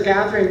us for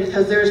gathering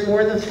because there's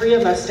more than 3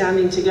 of us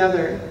standing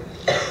together.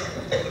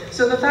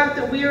 So the fact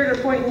that we are at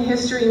a point in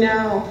history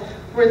now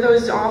where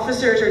those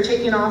officers are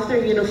taking off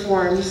their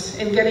uniforms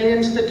and getting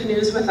into the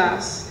canoes with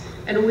us,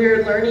 and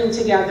we're learning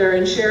together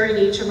and sharing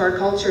each of our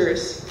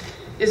cultures,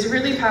 is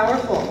really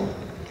powerful.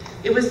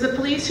 It was the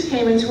police who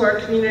came into our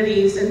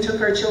communities and took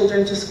our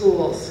children to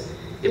schools.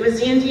 It was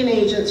the Indian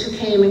agents who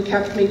came and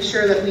made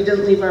sure that we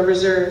didn't leave our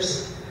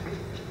reserves.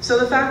 So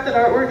the fact that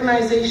our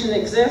organization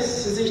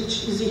exists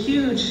is a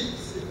huge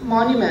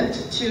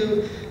monument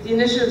to the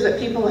initiatives that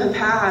people have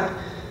had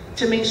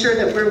to make sure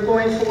that we're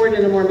going forward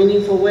in a more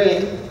meaningful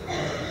way.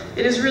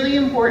 It is really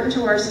important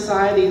to our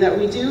society that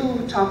we do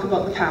talk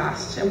about the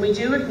past and we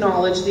do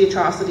acknowledge the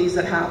atrocities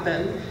that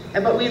happen,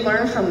 but we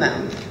learn from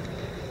them.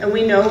 And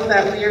we know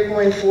that we are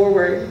going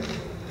forward.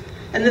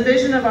 And the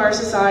vision of our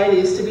society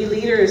is to be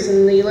leaders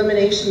in the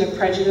elimination of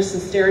prejudice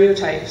and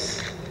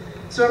stereotypes.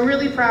 So I'm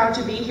really proud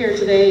to be here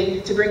today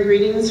to bring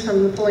greetings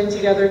from the Pulling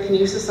Together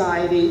Canoe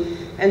Society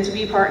and to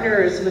be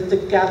partners with the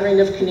Gathering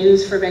of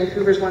Canoes for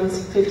Vancouver's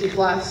 150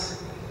 plus.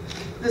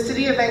 The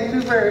City of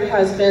Vancouver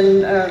has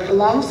been a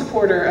long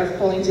supporter of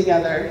Pulling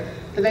Together,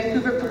 the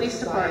Vancouver Police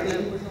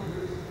Department,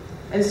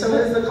 and so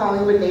is the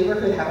Collingwood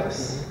Neighborhood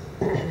House.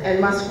 And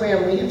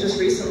Musqueam, we have just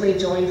recently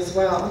joined as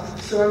well.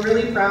 So I'm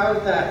really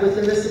proud that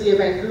within the City of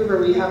Vancouver,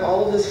 we have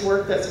all of this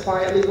work that's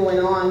quietly going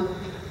on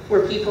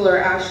where people are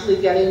actually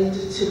getting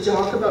to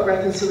talk about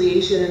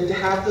reconciliation and to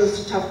have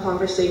those tough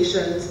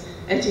conversations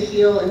and to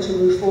heal and to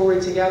move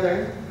forward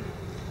together.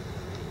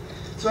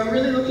 So I'm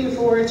really looking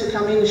forward to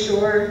coming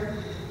ashore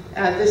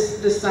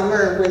this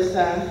summer with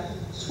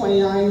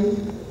 29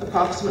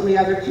 approximately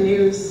other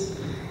canoes,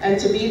 and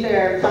to be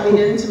there coming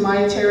into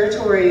my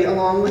territory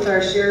along with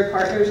our shared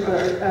partners,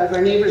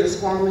 our neighbors of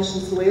Squamish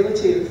and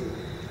Tsleil-Waututh.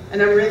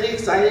 And I'm really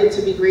excited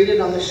to be greeted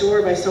on the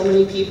shore by so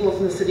many people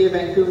from the City of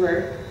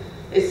Vancouver.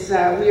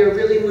 We are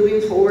really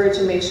moving forward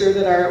to make sure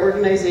that our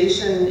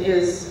organization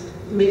is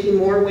making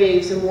more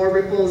waves and more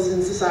ripples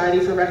in society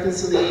for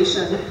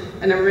reconciliation.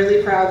 And I'm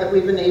really proud that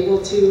we've been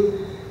able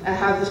to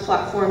have this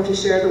platform to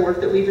share the work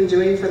that we've been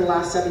doing for the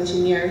last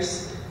 17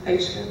 years.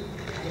 Thanks.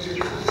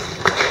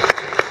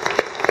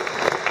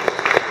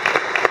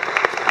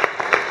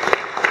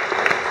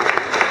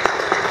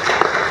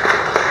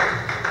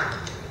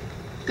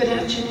 Good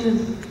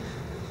afternoon.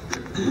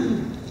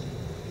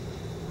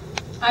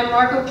 I'm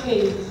Margot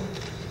Kane,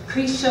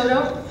 Cree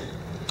Soto,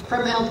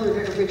 from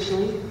Alberta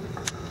originally,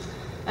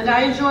 and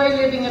I enjoy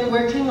living and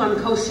working on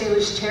Coast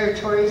Salish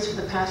territories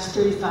for the past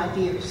 35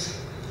 years.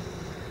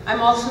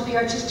 I'm also the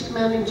Artistic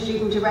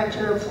Managing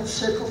Director of Full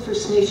Circle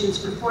First Nations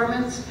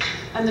Performance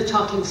and the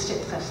Talking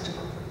Stick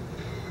Festival.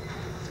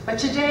 But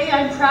today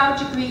I'm proud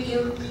to greet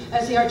you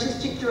as the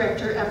Artistic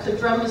Director of the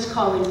Drum is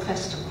Calling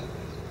Festival.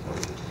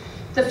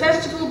 The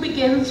festival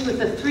begins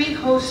with a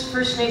 3-host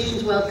First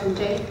Nations Welcome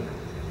Day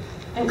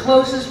and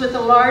closes with a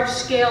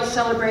large-scale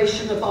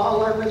celebration of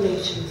all our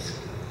relations.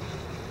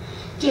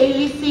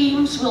 Daily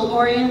themes will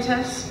orient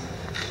us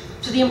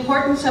to the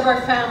importance of our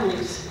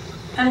families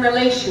and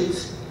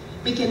relations,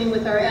 beginning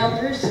with our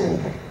elders,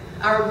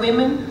 our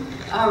women,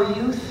 our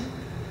youth,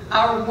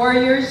 our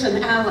warriors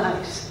and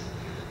allies,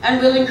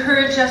 and will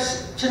encourage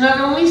us to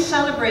not only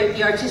celebrate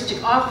the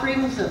artistic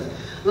offerings of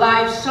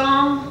live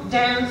song,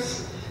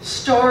 dance,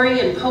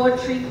 story, and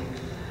poetry,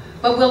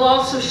 but will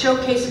also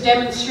showcase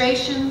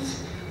demonstrations,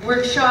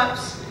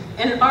 workshops,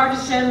 and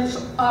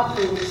artisans'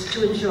 offerings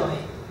to enjoy.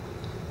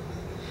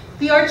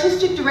 The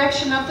artistic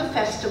direction of the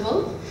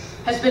festival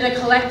has been a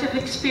collective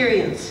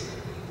experience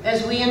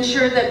as we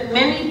ensure that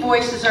many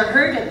voices are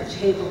heard at the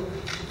table,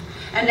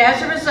 and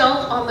as a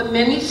result, on the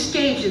many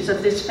stages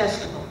of this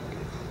festival.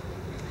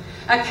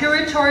 A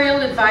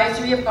curatorial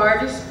advisory of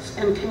artists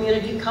and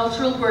community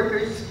cultural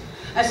workers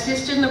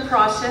assist in the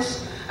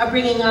process of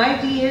bringing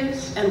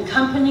ideas and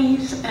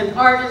companies and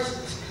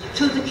artists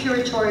to the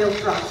curatorial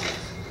process.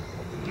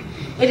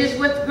 It is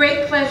with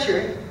great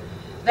pleasure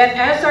that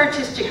as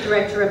Artistic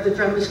Director of the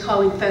Drum is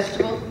Calling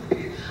Festival,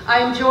 I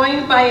am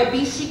joined by a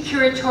BC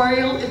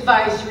curatorial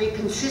advisory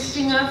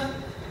consisting of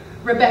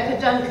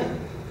Rebecca Duncan,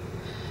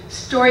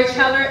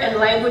 storyteller and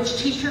language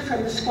teacher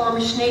from the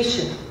Squamish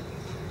Nation,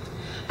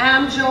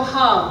 Jo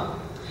Hall,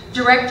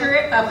 Director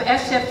of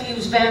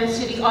SFU's Van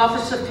City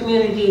Office of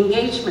Community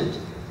Engagement,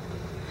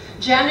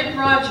 Janet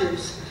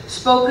Rogers,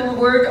 spoken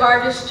word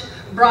artist,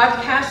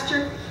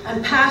 broadcaster,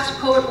 and past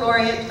poet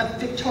laureate of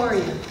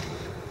Victoria,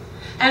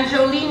 and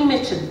Jolene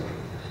Mitten,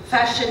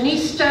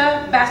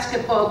 fashionista,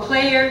 basketball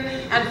player,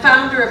 and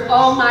founder of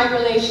All My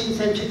Relations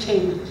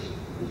Entertainment.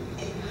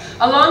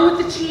 Along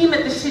with the team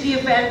at the City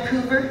of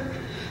Vancouver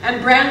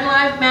and Brand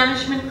Live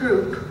Management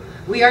Group,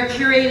 we are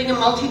curating a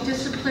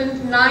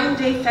multidisciplined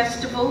 9-day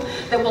festival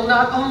that will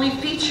not only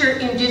feature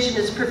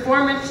Indigenous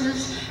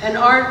performances and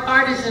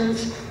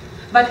artisans,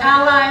 but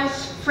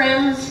allies,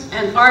 friends,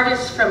 and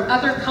artists from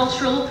other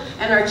cultural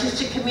and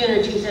artistic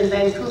communities in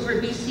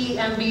Vancouver, BC,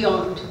 and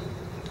beyond.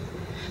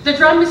 The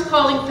Drum is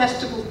Calling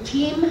Festival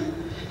team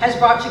has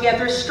brought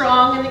together a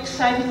strong and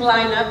exciting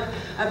lineup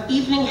of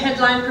evening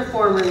headline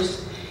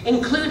performers,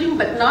 including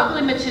but not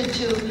limited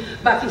to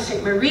Buffy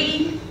St.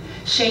 Marie,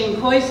 Shane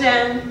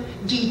Poisan,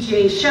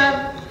 DJ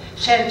Shub,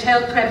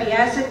 Chantel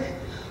Previazic,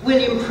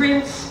 William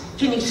Prince,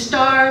 Kinney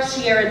Starr,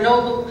 Sierra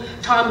Noble,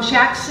 Tom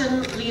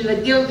Jackson,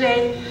 Leela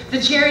Gilday, the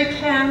Jerry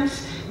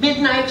Cams,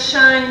 Midnight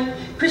Shine,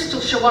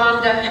 Crystal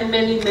Shawanda, and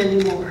many,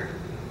 many more.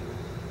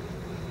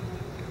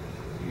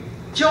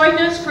 Join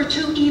us for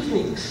 2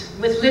 evenings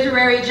with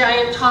literary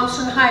giant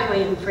Thompson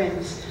Highway and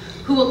friends,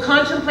 who will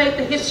contemplate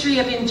the history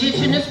of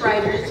Indigenous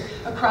writers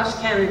across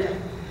Canada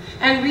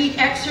and read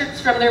excerpts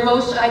from their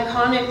most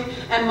iconic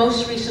and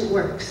most recent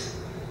works.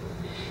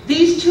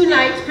 These 2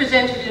 nights,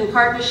 presented in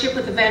partnership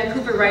with the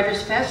Vancouver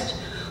Writers Fest,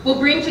 will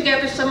bring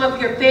together some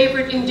of your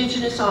favorite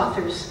Indigenous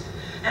authors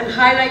and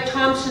highlight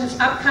Thompson's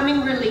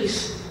upcoming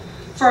release,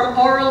 From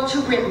Oral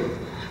to Written,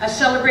 a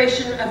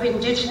celebration of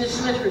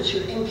Indigenous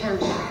literature in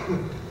Canada.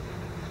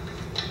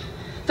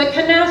 The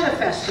Kanata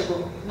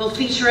Festival will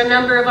feature a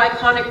number of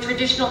iconic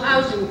traditional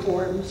housing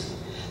forums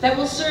that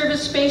will serve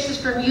as spaces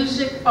for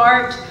music,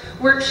 art,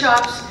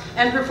 workshops,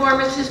 and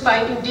performances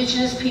by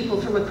Indigenous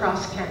people from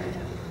across Canada.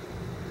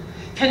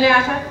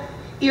 Kanata,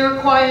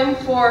 Iroquoian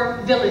for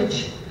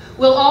village,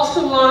 will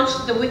also launch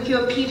the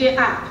Wikipedia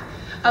app,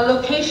 a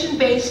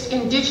location-based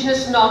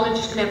Indigenous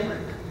knowledge network.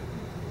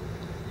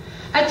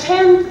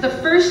 Attend the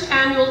first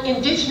annual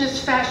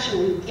Indigenous Fashion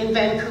Week in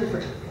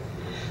Vancouver.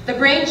 The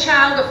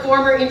brainchild of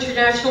former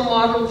international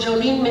model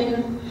Jolene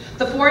Mitten,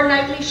 the 4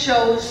 nightly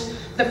shows,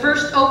 the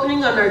first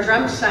opening on our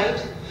Drum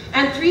site,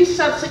 and 3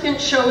 subsequent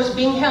shows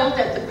being held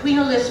at the Queen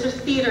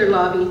Elizabeth Theatre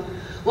lobby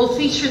will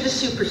feature the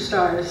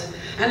superstars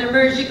and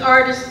emerging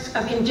artists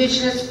of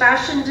Indigenous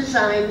fashion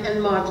design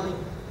and modeling.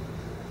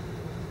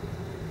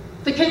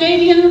 The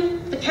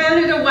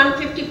Canada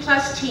 150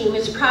 Plus team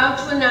is proud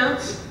to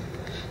announce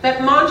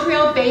that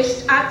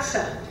Montreal-based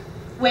ATSA,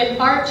 When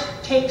Art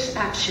Takes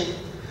Action,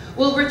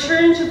 will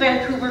return to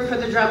Vancouver for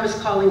the Drum is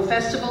Calling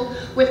Festival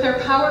with their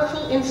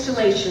powerful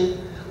installation,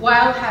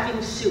 Wild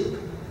Having Soup.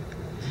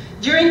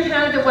 During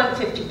Canada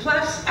 150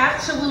 Plus,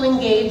 ATSA will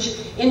engage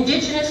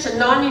Indigenous and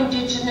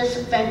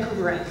non-Indigenous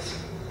Vancouverites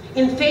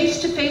in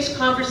face-to-face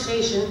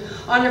conversation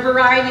on a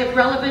variety of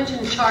relevant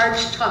and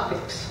charged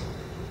topics.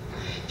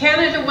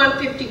 Canada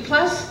 150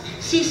 Plus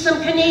sees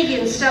some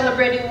Canadians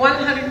celebrating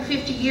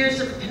 150 years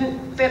of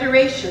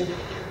Confederation,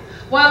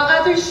 while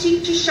others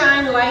seek to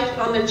shine light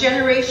on the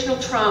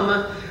generational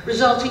trauma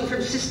resulting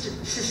from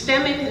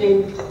systemic and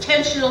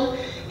intentional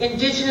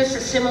Indigenous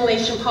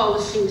assimilation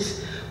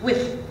policies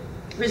with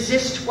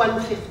Resist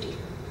 150.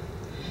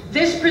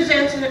 This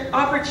presents an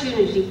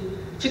opportunity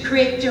to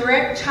create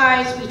direct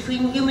ties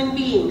between human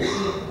beings,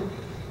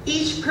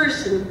 each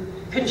person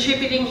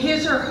contributing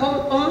his or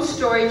her own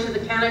story to the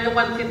Canada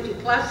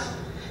 150 Plus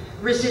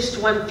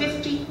Resist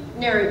 150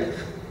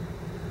 narrative.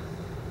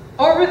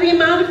 Over the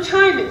amount of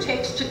time it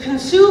takes to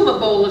consume a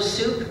bowl of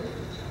soup,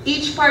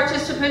 each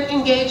participant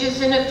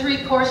engages in a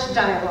 3-course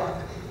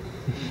dialogue.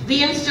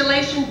 The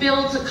installation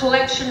builds a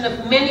collection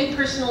of many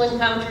personal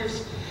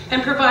encounters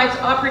and provides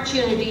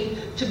opportunity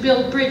to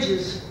build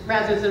bridges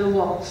rather than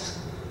walls.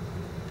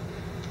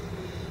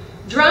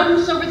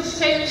 Drums over the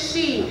Salish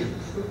Sea.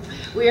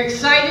 We are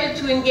excited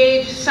to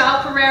engage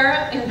Sal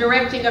Pereira in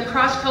directing a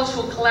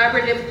cross-cultural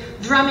collaborative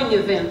drumming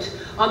event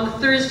on the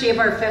Thursday of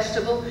our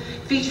festival,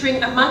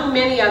 featuring, among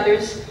many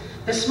others,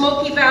 the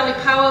Smoky Valley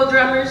Powwow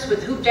drummers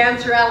with hoop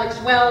dancer Alex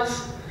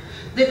Wells,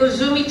 the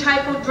Uzumi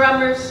Taiko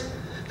drummers,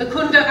 the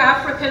Kunda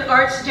African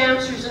arts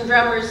dancers and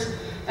drummers,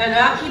 and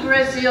Aki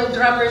Brazil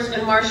drummers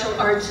and martial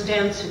arts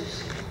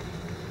dancers.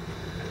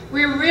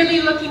 We're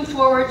really looking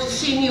forward to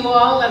seeing you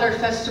all at our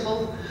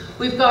festival.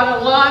 We've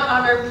got a lot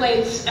on our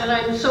plates, and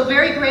I'm so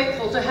very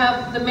grateful to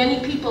have the many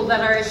people that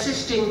are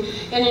assisting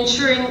in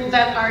ensuring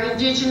that our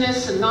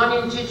Indigenous and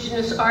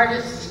non-Indigenous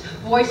artists'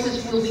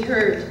 voices will be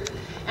heard.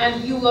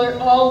 And you are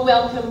all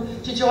welcome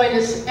to join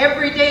us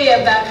every day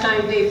of that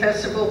 9-day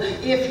festival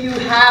if you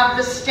have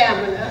the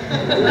stamina.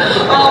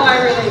 All my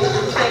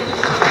relations, thank you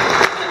so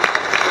much.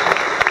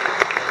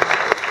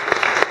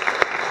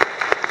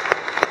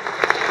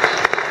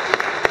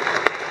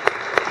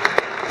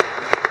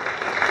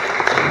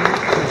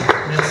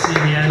 Merci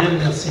Rhiannon,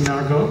 merci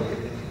Margot.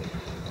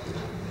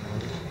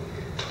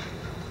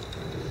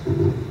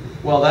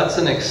 Well, that's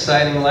an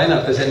exciting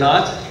lineup, is it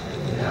not?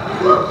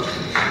 Yeah.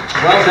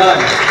 Well done.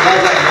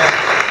 Well done. Yeah.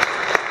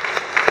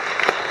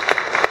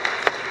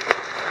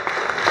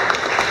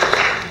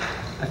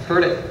 I've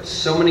heard it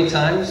so many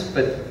times,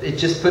 but it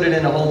just put it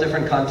in a whole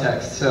different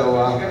context. So,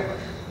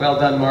 well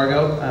done,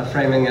 Margot,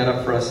 framing that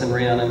up for us, and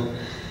Rhiannon.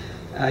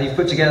 You've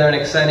put together an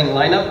exciting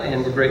lineup,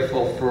 and we're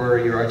grateful for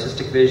your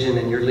artistic vision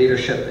and your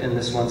leadership in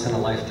this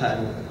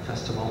once-in-a-lifetime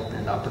festival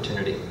and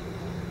opportunity.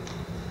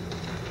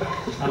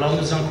 Alors,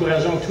 nous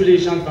encourageons tous les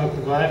gens de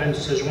Vancouver à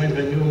se joindre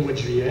à nous au mois de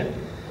juillet.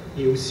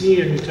 Et aussi,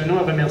 nous tenons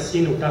à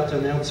remercier nos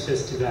partenaires du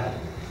festival.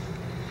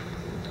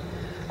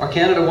 Our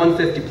Canada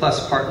 150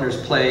 Plus partners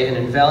play an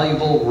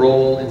invaluable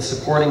role in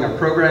supporting our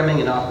programming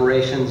and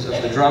operations of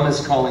the Drum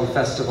is Calling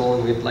Festival,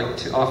 and we'd like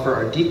to offer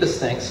our deepest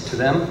thanks to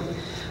them.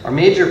 Our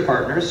major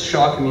partners,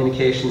 Shaw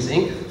Communications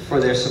Inc., for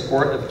their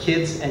support of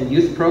kids and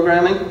youth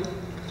programming,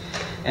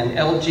 and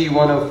LG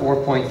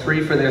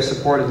 104.3 for their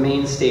support of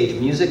main stage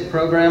music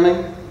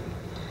programming.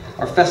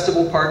 Our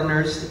festival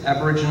partners,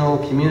 Aboriginal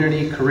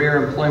Community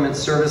Career Employment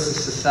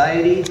Services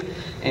Society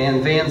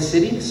and Van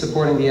City,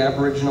 supporting the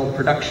Aboriginal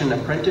Production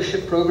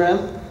Apprenticeship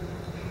Program.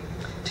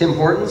 Tim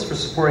Hortons for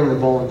supporting the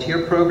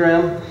volunteer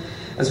program,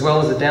 as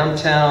well as the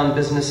Downtown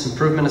Business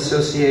Improvement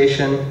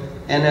Association,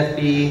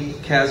 NFB,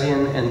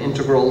 Kazian, and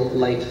Integral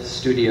Light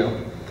Studio.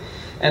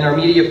 And our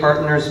media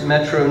partners,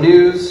 Metro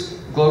News,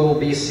 Global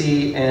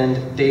BC,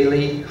 and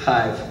Daily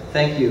Hive.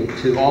 Thank you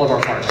to all of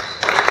our partners.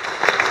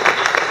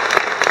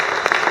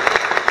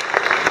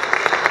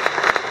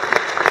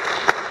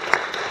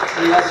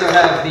 We also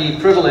have the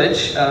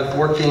privilege of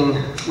working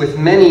with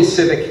many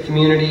civic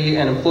community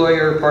and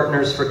employer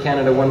partners for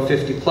Canada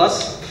 150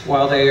 Plus.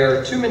 While they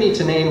are too many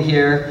to name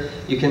here,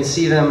 you can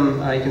see them.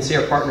 You can see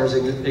our partners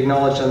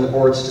acknowledged on the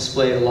boards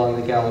displayed along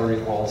the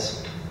gallery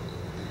walls.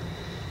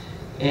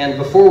 And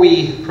before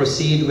we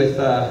proceed with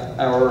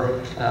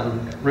our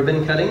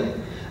ribbon cutting,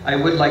 I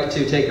would like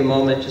to take a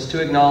moment just to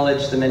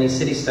acknowledge the many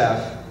city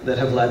staff that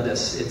have led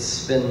this.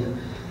 It's been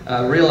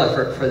a real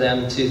effort for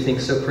them to think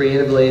so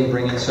creatively and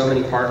bring in so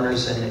many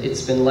partners, and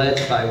it's been led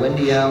by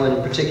Wendy Yao, and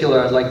in particular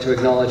I'd like to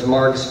acknowledge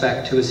Marg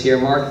Specht, who is here.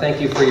 Marg,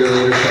 thank you for your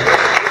leadership.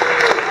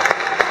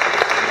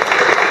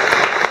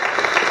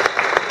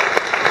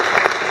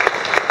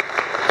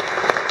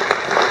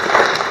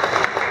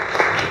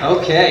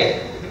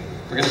 Okay,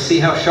 we're going to see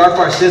how sharp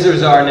our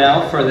scissors are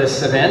now for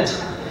this event.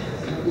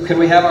 Can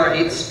we have our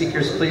 8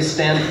 speakers please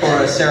stand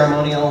for a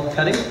ceremonial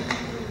cutting?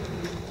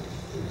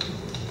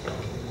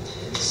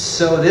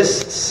 So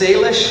this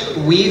Salish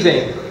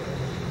weaving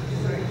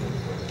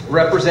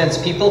represents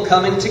people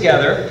coming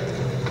together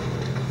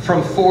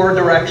from 4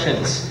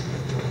 directions.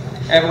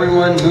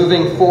 Everyone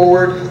moving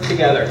forward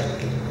together.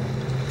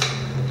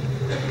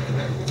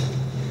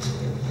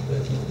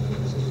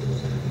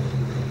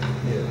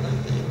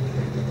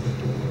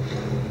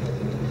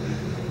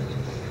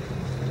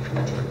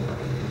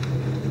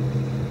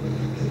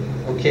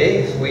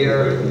 Okay, we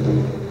are...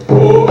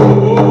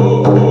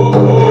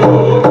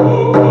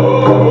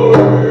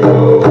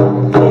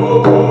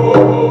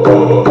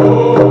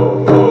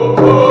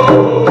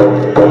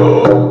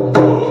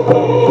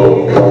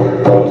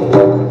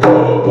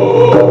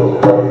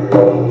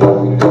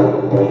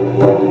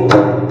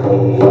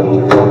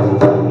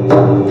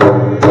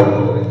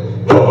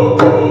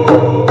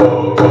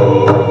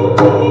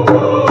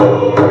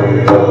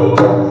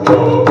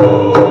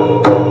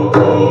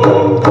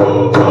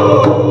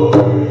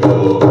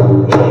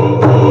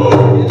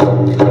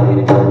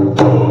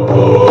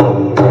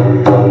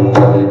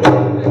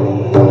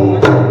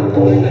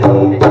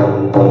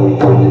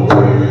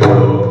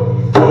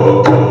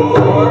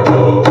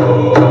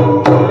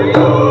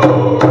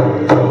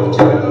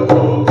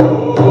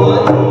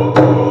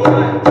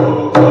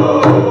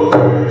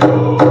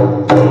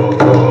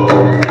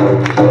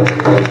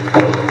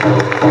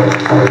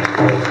 Well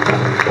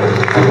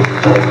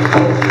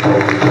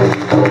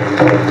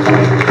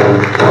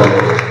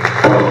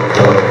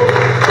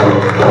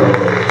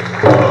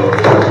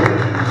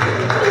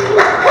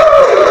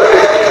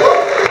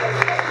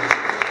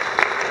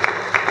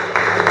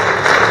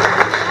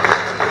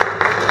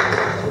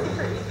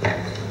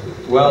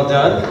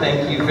done.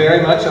 Thank you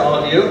very much, all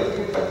of you.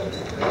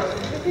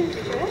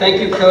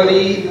 Thank you,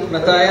 Cody,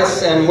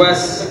 Matthias, and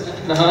Wes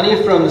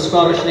Nahani from the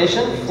Squamish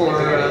Nation for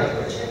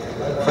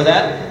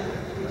that.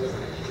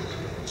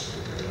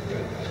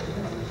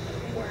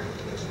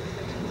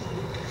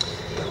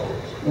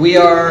 We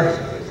are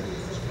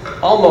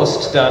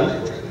almost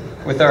done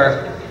with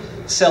our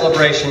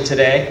celebration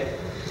today,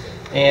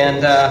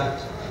 and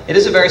it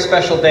is a very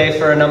special day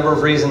for a number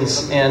of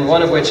reasons, and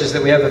one of which is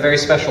that we have a very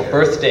special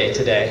birthday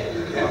today.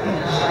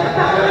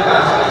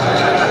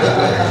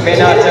 May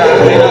not be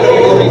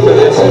looking for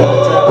this,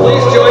 but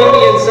please join me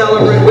in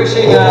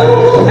wishing a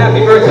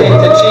happy birthday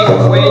to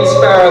Chief Wayne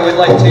Sparrow. We'd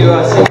like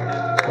to sing.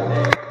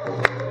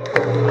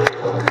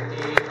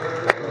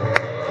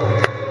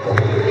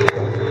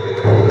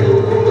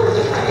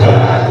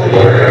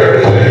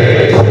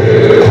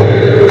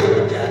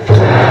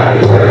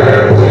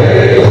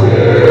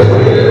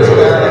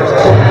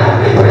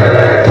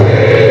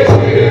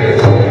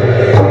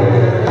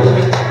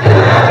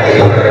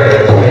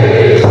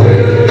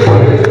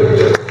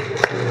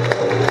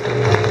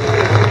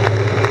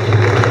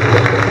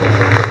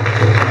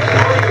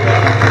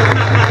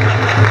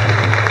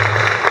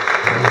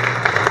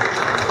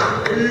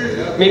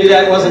 Maybe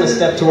that wasn't a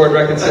step toward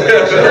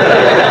reconciliation.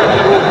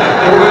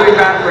 We're moving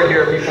backward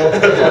here, people.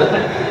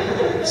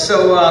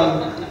 So,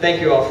 thank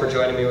you all for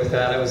joining me with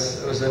that. I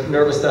was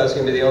nervous that I was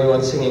going to be the only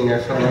one singing there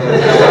for a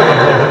moment.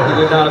 You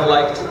would not have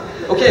liked.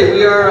 Okay,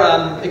 we are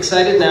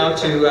excited now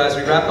to, as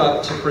we wrap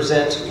up, to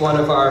present one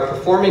of our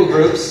performing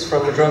groups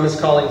from the Drum is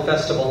Calling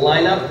Festival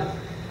lineup.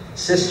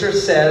 Sister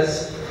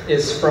Says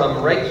is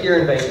from right here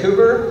in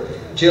Vancouver.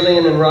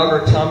 Gillian and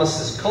Robert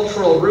Thomas's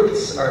cultural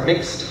roots are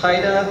mixed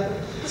Haida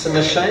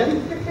Tsimshian.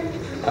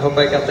 I hope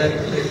I got that.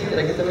 Did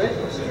I get that right?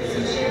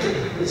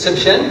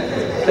 Tsimshian?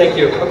 Thank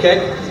you.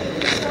 Okay.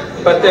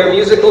 But their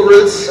musical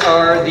roots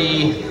are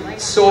the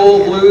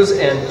soul, blues,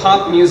 and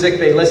pop music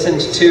they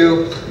listened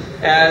to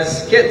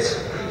as kids.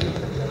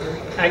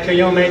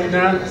 Accueillons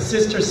maintenant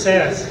Sister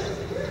Says.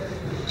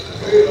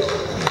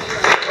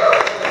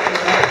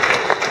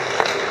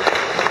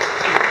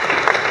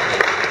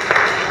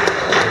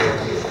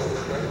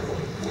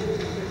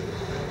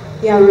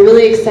 Yeah, we're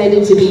really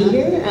excited to be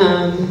here.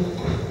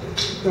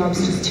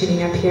 Rob's just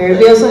tuning up here.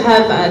 We also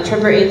have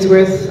Trevor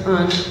Ainsworth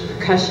on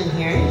percussion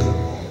here.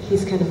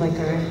 He's kind of like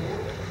our,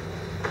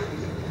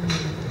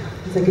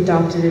 he's like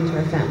adopted into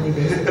our family,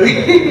 basically.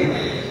 he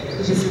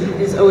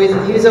was always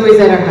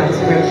at our house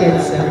when we were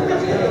kids. So,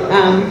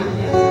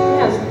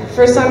 yeah,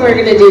 first song we're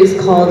gonna do is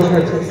called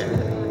 "Her Place."